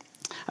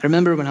 I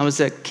remember when I was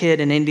a kid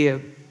in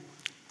India,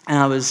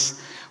 and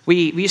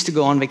we used to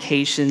go on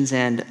vacations,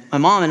 and my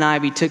mom and I,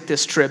 we took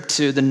this trip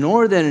to the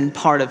northern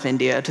part of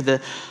India, to the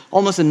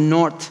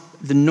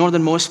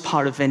northernmost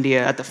part of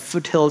India, at the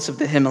foothills of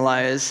the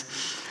Himalayas.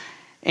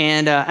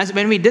 And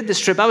when we did this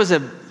trip, I was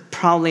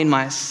probably in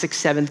my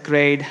 6th, 7th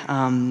grade.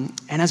 And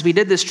as we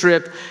did this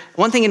trip,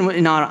 one thing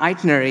in our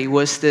itinerary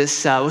was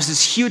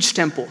this huge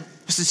temple.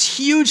 It was this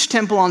huge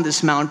temple on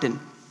this mountain.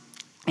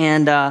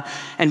 And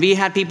we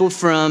had people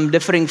from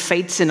differing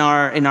faiths in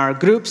our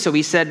group. So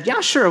we said,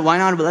 yeah, sure, why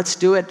not? But let's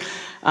do it.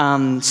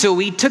 So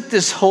we took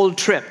this whole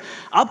trip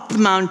up the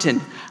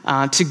mountain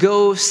to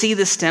go see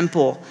this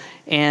temple.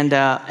 And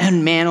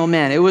man, oh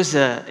man, it was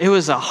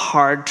a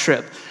hard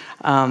trip.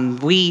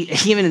 We,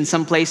 even in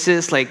some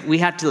places, we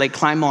had to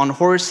climb on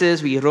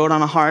horses. We rode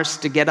on a horse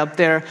to get up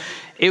there.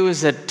 It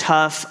was a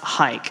tough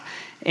hike.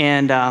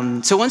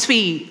 And so once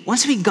we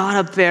got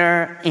up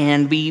there,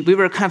 and we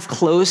were kind of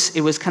close,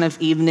 it was kind of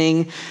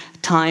evening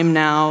time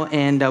now,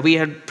 and we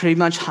had pretty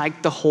much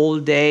hiked the whole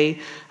day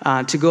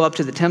to go up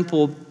to the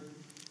temple.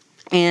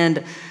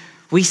 And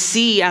we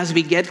see, as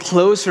we get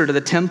closer to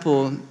the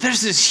temple,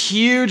 there's this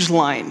huge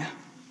line,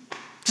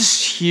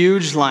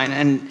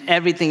 and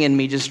everything in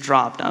me just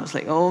dropped. I was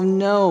like, oh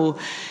no.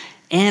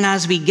 And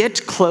as we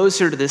get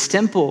closer to this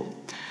temple,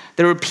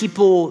 there were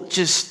people,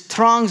 just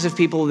throngs of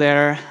people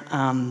there,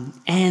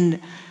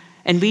 and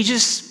And we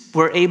just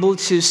were able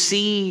to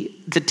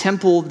see the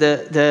temple,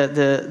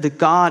 the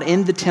God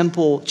in the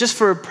temple, just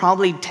for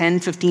probably 10,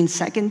 15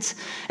 seconds.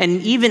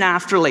 And even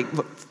after, like,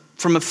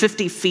 from a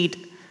 50 feet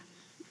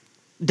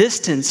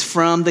distance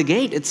from the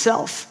gate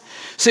itself.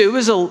 So it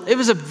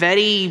was a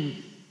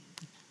very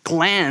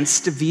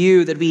glanced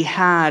view that we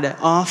had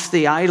of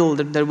the idol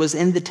that was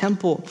in the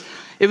temple.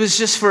 It was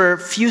just for a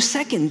few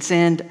seconds,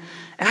 and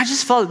I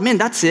just felt, man,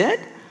 that's it?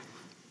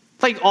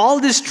 Like, all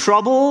this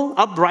trouble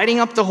riding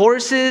up the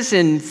horses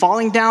and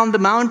falling down the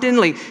mountain,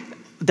 like,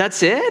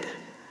 that's it?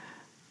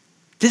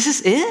 This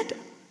is it?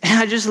 And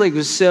I just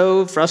was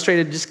so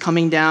frustrated just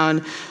coming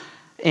down.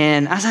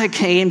 And as I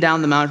came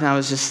down the mountain,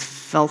 I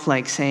felt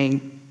like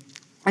saying,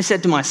 I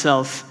said to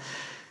myself,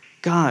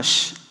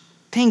 gosh,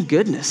 thank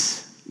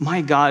goodness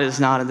my God is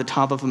not at the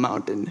top of a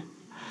mountain.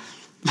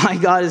 My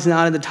God is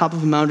not at the top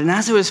of a mountain.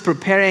 As I was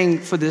preparing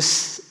for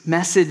this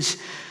message,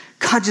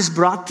 God just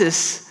brought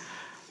this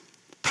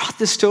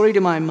story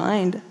to my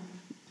mind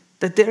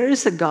that there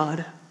is a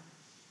God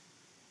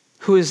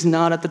who is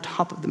not at the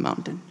top of the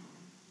mountain.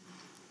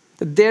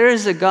 That there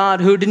is a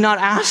God who did not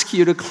ask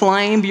you to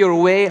climb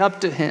your way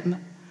up to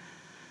him.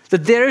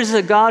 That there is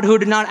a God who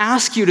did not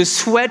ask you to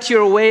sweat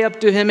your way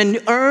up to him and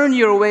earn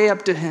your way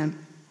up to him.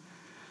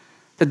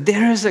 That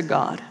there is a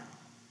God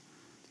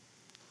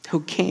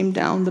who came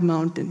down the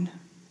mountain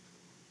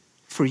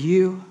for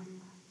you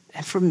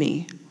and for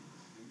me.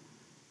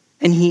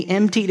 And he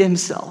emptied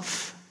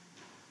himself.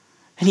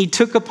 And he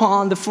took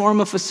upon the form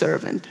of a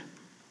servant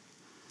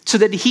so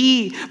that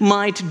he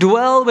might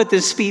dwell with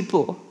his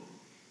people,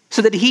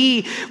 so that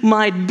he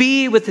might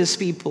be with his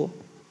people,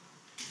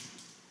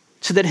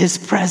 so that his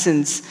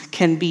presence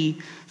can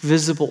be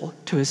visible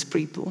to his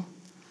people.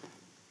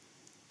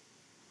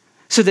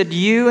 So that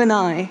you and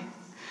I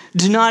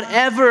do not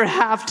ever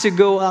have to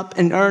go up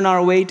and earn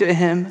our way to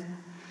him.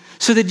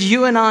 So that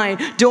you and I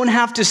don't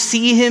have to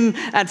see him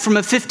from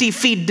a 50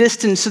 feet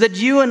distance. So that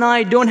you and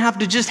I don't have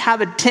to just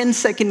have a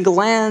 10-second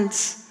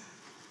glance.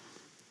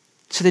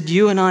 So that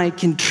you and I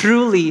can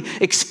truly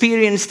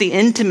experience the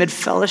intimate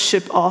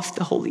fellowship of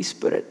the Holy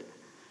Spirit.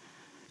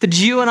 That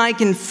you and I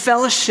can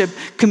fellowship,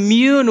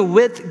 commune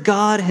with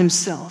God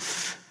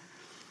himself.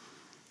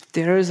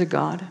 There is a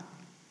God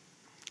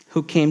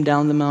who came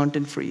down the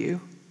mountain for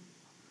you.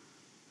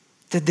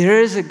 That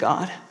there is a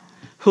God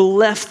who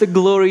left the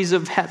glories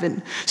of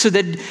heaven so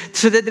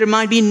that there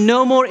might be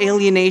no more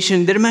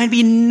alienation, there might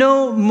be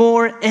no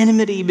more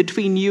enmity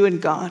between you and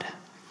God,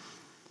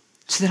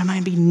 so that there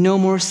might be no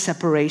more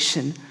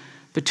separation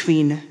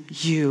between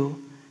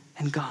you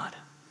and God.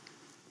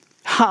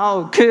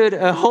 How could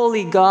a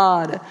holy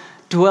God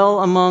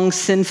dwell among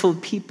sinful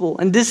people?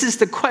 And this is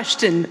the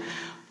question,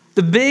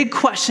 the big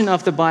question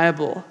of the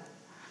Bible.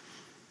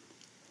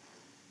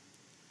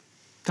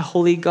 The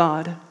holy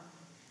God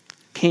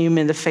came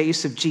in the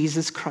face of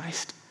Jesus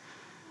Christ,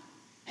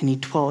 and he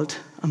dwelt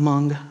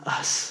among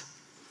us.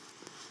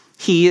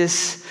 He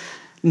is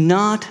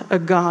not a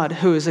God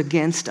who is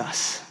against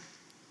us.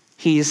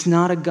 He is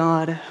not a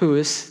God who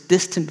is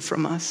distant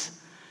from us.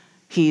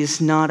 He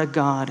is not a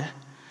God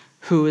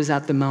who is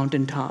at the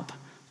mountaintop,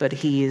 but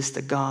he is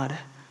the God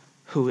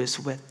who is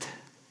with.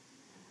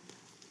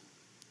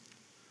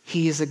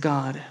 He is a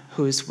God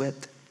who is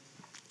with.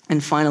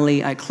 And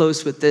finally, I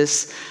close with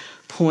this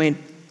point.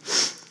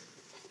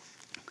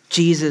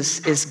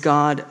 Jesus is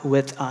God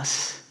with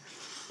us.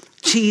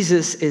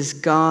 Jesus is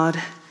God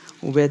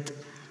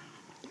with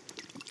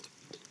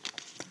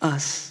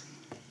us.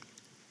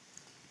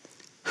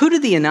 Who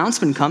did the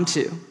announcement come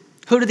to?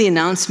 Who did the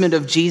announcement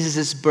of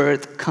Jesus'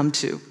 birth come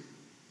to?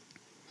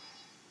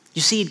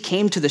 You see, it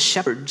came to the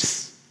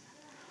shepherds.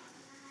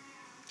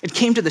 It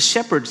came to the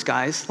shepherds,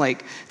 guys.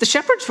 Like, the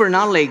shepherds were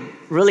not like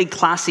really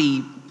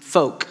classy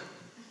folk,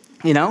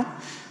 you know?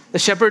 The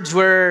shepherds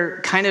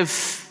were kind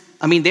of,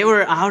 they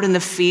were out in the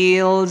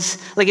fields.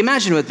 Like,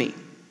 imagine with me.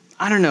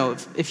 I don't know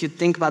if you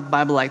think about the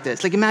Bible like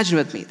this. Like, imagine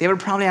with me. They were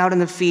probably out in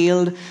the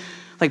field,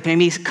 like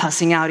maybe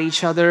cussing out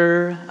each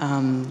other,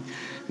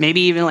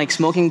 maybe even like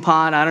smoking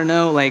pot. I don't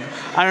know. Like,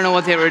 I don't know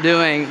what they were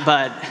doing,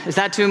 but is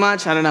that too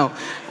much? I don't know.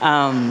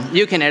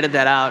 You can edit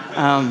that out.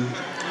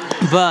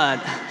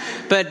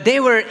 But they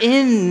were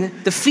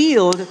in the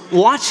field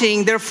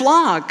watching their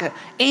flock,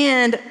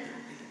 and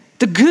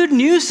the good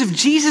news of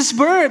Jesus'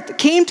 birth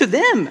came to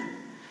them.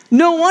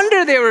 No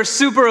wonder they were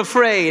super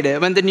afraid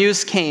when the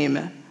news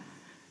came.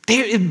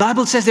 The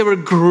Bible says they were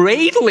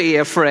greatly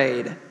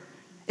afraid.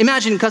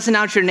 Imagine cussing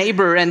out your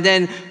neighbor and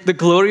then the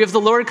glory of the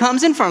Lord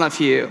comes in front of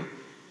you.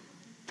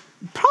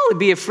 You'd probably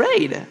be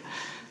afraid.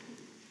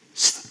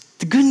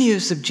 The good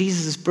news of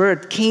Jesus'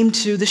 birth came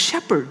to the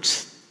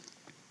shepherds,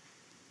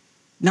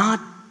 not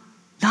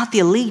the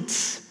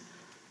elites,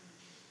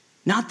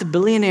 not the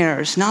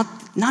billionaires, not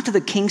to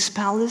the king's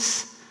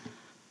palace,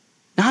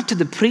 not to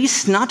the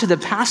priests, not to the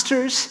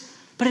pastors,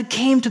 but it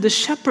came to the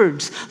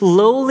shepherds,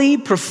 lowly,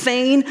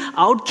 profane,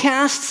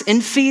 outcasts,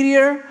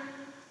 inferior.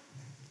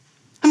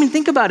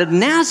 Think about it.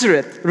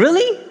 Nazareth,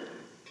 really?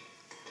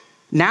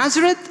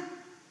 Nazareth?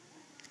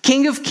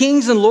 King of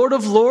kings and Lord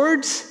of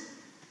lords?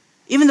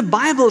 Even the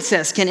Bible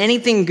says, can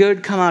anything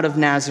good come out of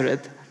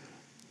Nazareth?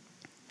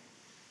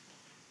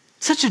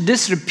 Such a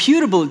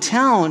disreputable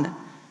town.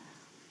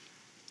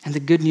 And the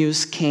good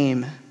news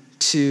came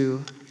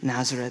to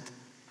Nazareth.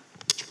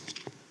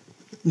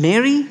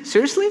 Mary,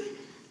 seriously?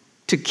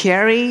 To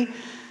carry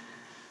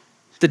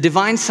the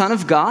divine Son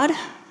of God?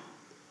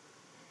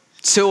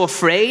 So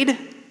afraid?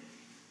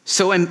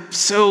 So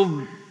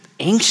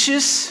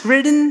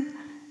anxious-ridden?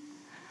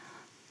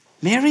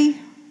 Mary?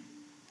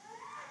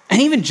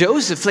 And even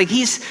Joseph, like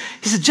he's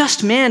a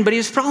just man, but he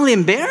was probably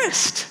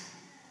embarrassed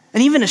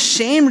and even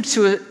ashamed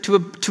to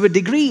a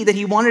degree that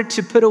he wanted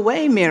to put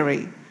away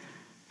Mary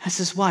as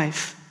his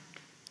wife.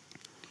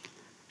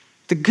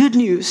 The good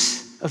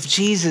news of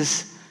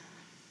Jesus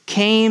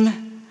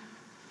came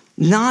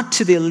not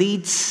to the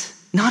elites,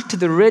 not to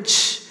the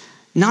rich,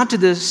 not to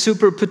the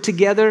super put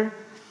together,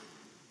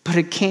 but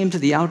it came to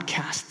the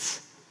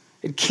outcasts.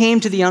 It came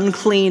to the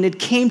unclean. It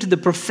came to the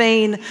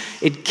profane.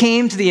 It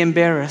came to the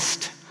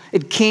embarrassed.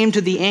 It came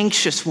to the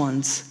anxious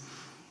ones.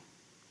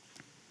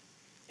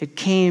 It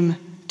came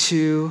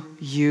to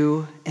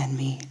you and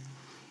me.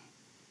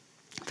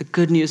 The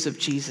good news of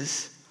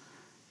Jesus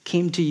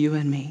came to you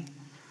and me.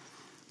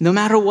 No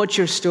matter what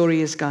your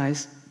story is,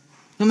 guys,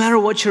 no matter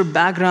what your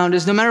background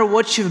is, no matter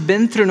what you've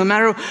been through, no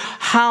matter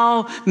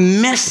how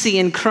messy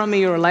and crummy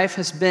your life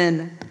has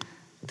been,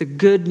 the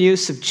good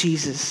news of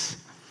Jesus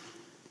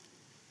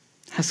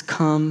has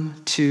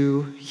come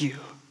to you.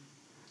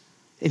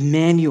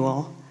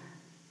 Emmanuel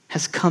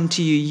has come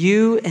to you.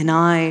 You and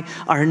I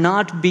are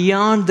not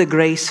beyond the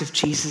grace of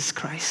Jesus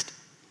Christ.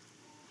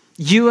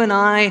 You and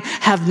I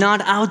have not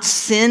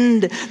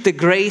outsinned the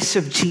grace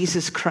of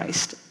Jesus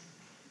Christ.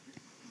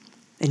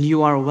 And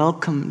you are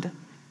welcomed,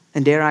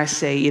 and dare I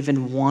say,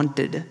 even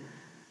wanted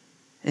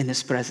in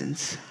His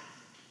presence.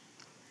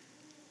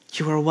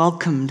 You are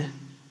welcomed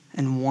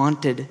and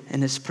wanted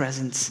in His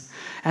presence.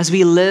 As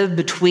we live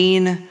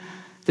between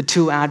the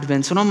two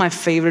Advents, one of my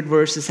favorite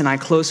verses, and I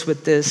close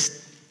with this,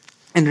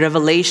 in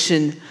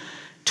Revelation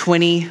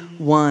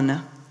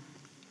 21,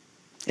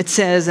 it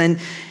says, and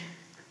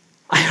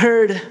I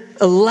heard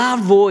a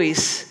loud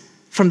voice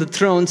from the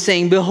throne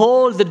saying,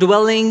 behold, the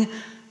dwelling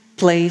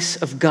place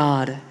of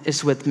God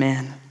is with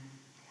man.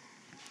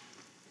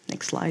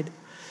 Next slide.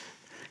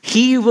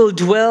 He will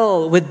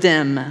dwell with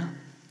them,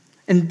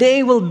 and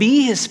they will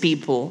be His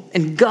people,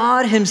 and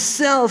God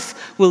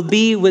Himself will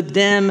be with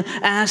them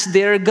as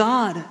their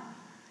God.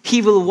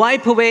 He will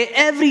wipe away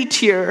every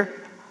tear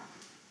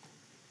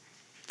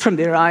from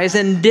their eyes,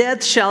 and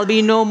death shall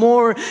be no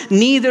more,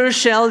 neither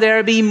shall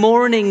there be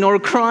mourning, nor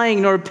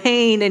crying, nor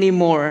pain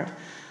anymore,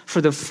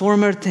 for the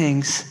former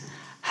things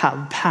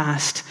have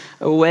passed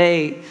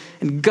away.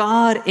 And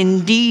God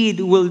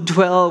indeed will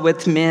dwell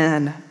with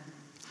man.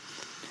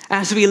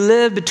 As we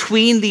live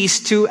between these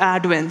two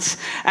Advents,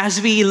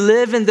 as we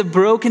live in the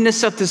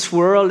brokenness of this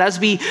world, as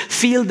we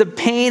feel the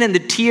pain and the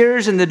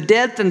tears and the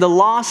death and the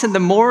loss and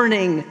the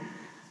mourning,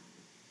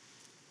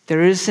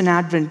 there is an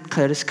Advent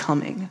that is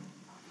coming,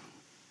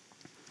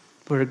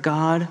 where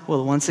God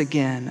will once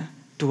again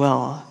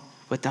dwell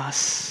with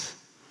us,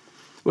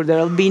 where there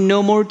will be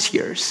no more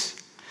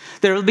tears,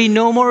 there will be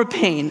no more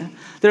pain,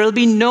 there will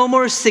be no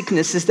more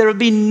sicknesses, there will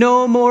be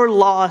no more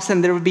loss,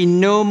 and there will be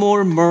no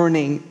more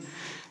mourning,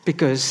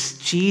 because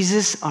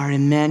Jesus, our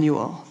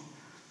Emmanuel,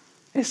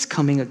 is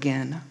coming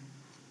again.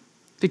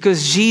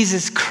 Because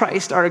Jesus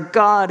Christ, our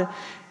God,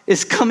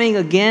 is coming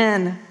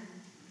again,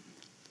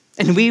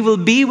 and we will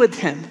be with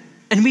Him,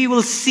 and we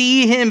will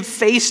see Him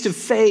face to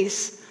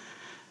face.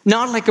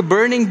 Not like a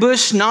burning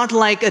bush, not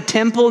like a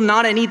temple,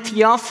 not any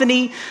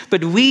theophany,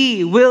 but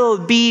we will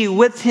be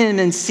with Him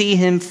and see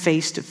Him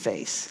face to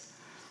face.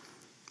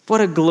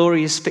 What a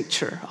glorious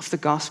picture of the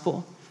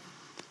gospel.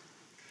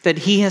 That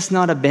He has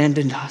not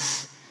abandoned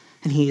us,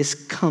 and He is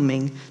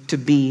coming to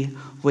be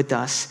with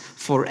us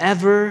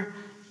forever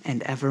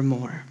and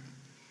evermore.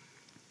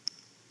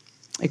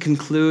 I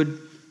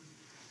conclude,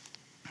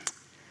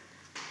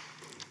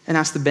 and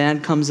as the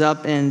band comes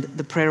up and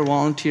the prayer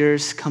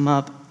volunteers come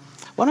up,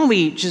 why don't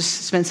we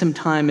just spend some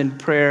time in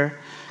prayer?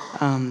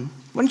 Why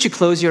don't you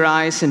close your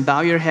eyes and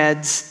bow your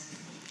heads?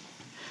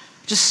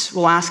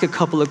 We'll ask a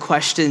couple of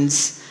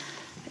questions,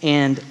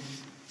 and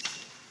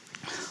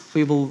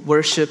we will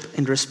worship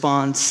in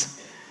response.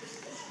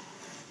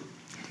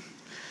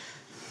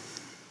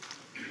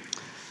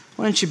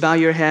 Why don't you bow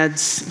your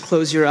heads and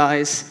close your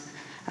eyes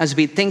as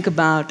we think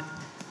about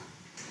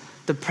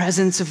the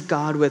presence of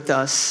God with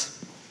us.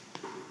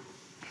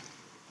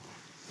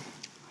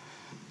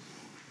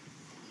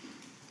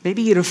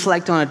 Maybe you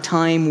reflect on a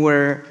time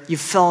where you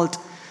felt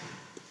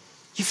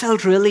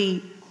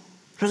really,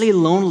 really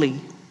lonely.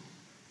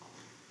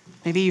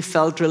 Maybe you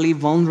felt really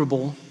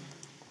vulnerable.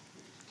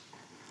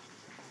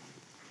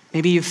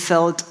 Maybe you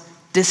felt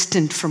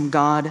distant from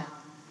God.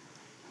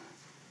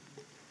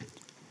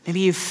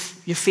 Maybe you're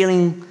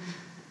feeling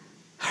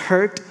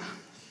hurt.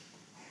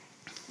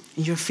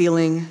 You're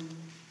feeling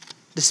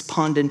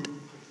despondent.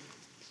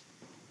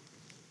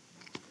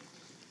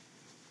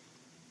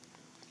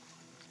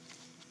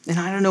 And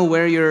I don't know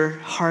where your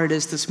heart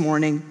is this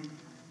morning.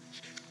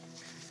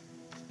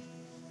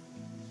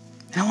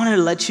 And I want to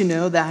let you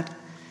know that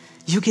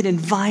you can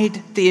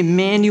invite the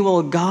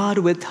Emmanuel, God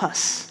with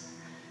us,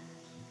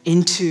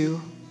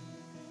 into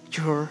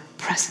your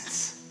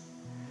presence.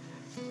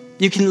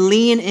 You can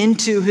lean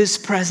into his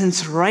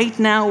presence right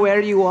now where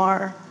you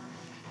are.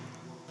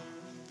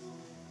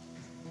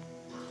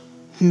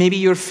 Maybe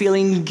you're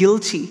feeling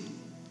guilty.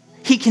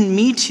 He can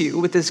meet you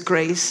with his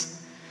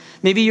grace.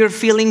 Maybe you're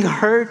feeling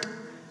hurt.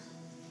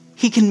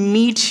 He can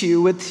meet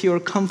you with your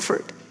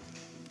comfort.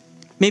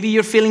 Maybe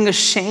you're feeling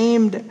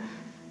ashamed.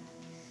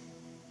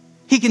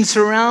 He can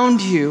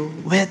surround you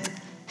with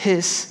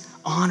his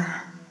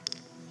honor.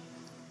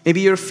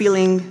 Maybe you're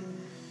feeling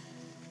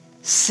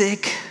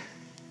sick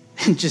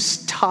and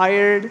just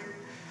tired.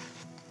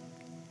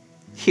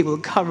 He will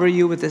cover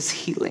you with his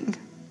healing.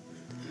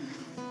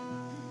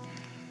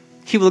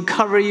 He will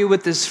cover you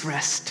with his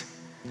rest.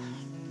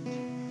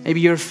 Maybe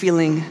you're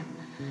feeling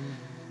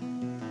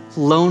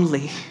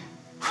lonely.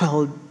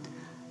 Well,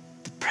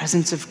 the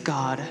presence of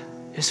God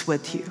is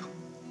with you.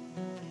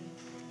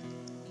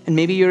 And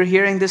maybe you're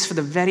hearing this for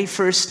the very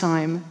first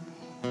time.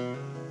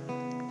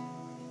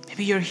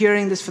 Maybe you're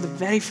hearing this for the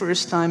very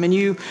first time and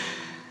you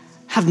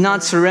have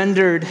not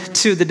surrendered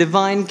to the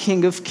divine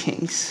King of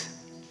Kings.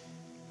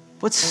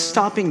 What's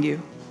stopping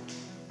you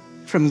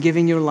from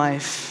giving your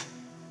life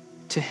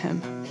to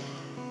him?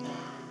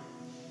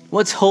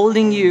 What's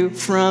holding you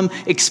from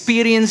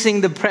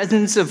experiencing the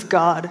presence of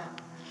God?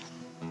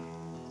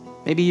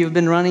 Maybe you've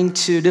been running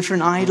to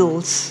different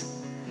idols.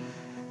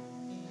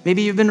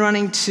 Maybe you've been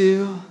running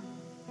to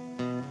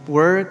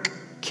work,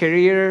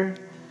 career,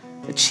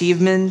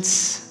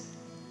 achievements.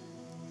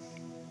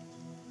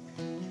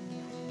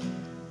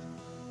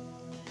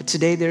 But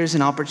today there is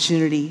an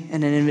opportunity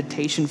and an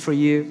invitation for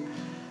you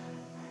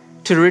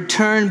to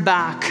return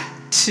back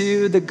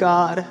to the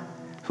God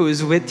who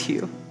is with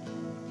you.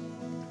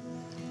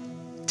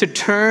 To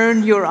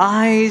turn your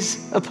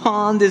eyes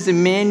upon this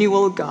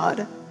Emmanuel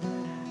God.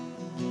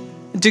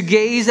 To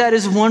gaze at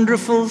his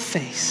wonderful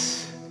face.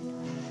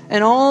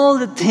 And all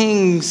the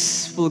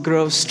things will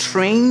grow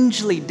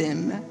strangely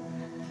dim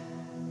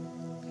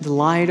in the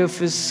light of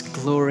his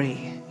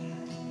glory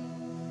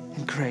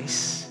and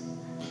grace.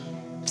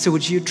 So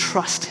would you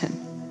trust him?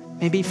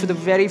 Maybe for the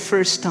very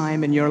first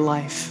time in your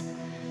life,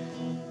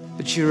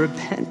 would you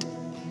repent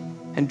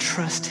and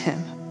trust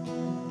him?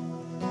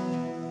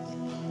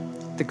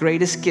 The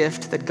greatest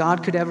gift that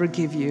God could ever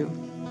give you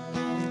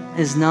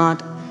is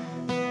not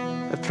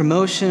a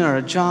promotion or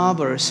a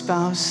job or a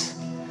spouse.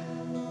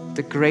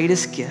 The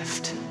greatest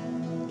gift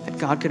that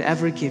God could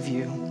ever give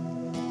you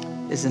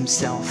is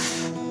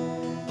himself.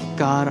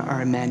 God,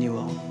 our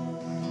Emmanuel.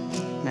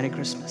 Merry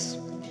Christmas.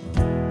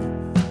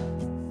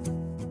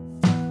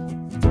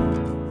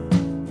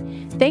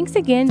 Thanks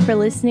again for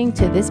listening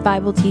to this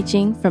Bible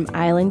teaching from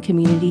Island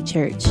Community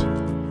Church.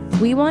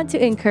 We want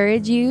to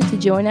encourage you to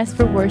join us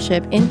for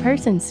worship in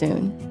person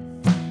soon.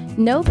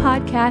 No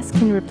podcast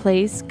can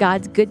replace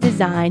God's good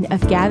design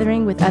of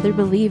gathering with other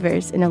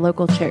believers in a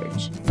local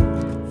church.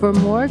 For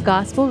more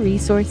gospel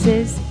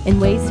resources and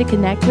ways to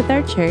connect with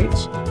our church,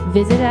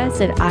 visit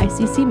us at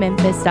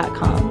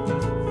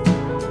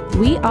iccmemphis.com.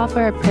 We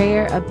offer a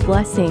prayer of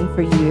blessing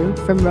for you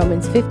from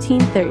Romans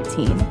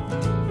 15:13.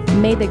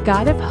 May the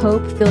God of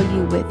hope fill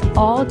you with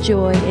all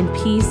joy and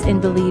peace in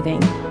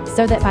believing,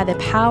 so that by the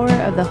power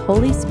of the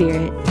Holy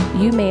Spirit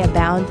you may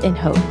abound in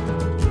hope.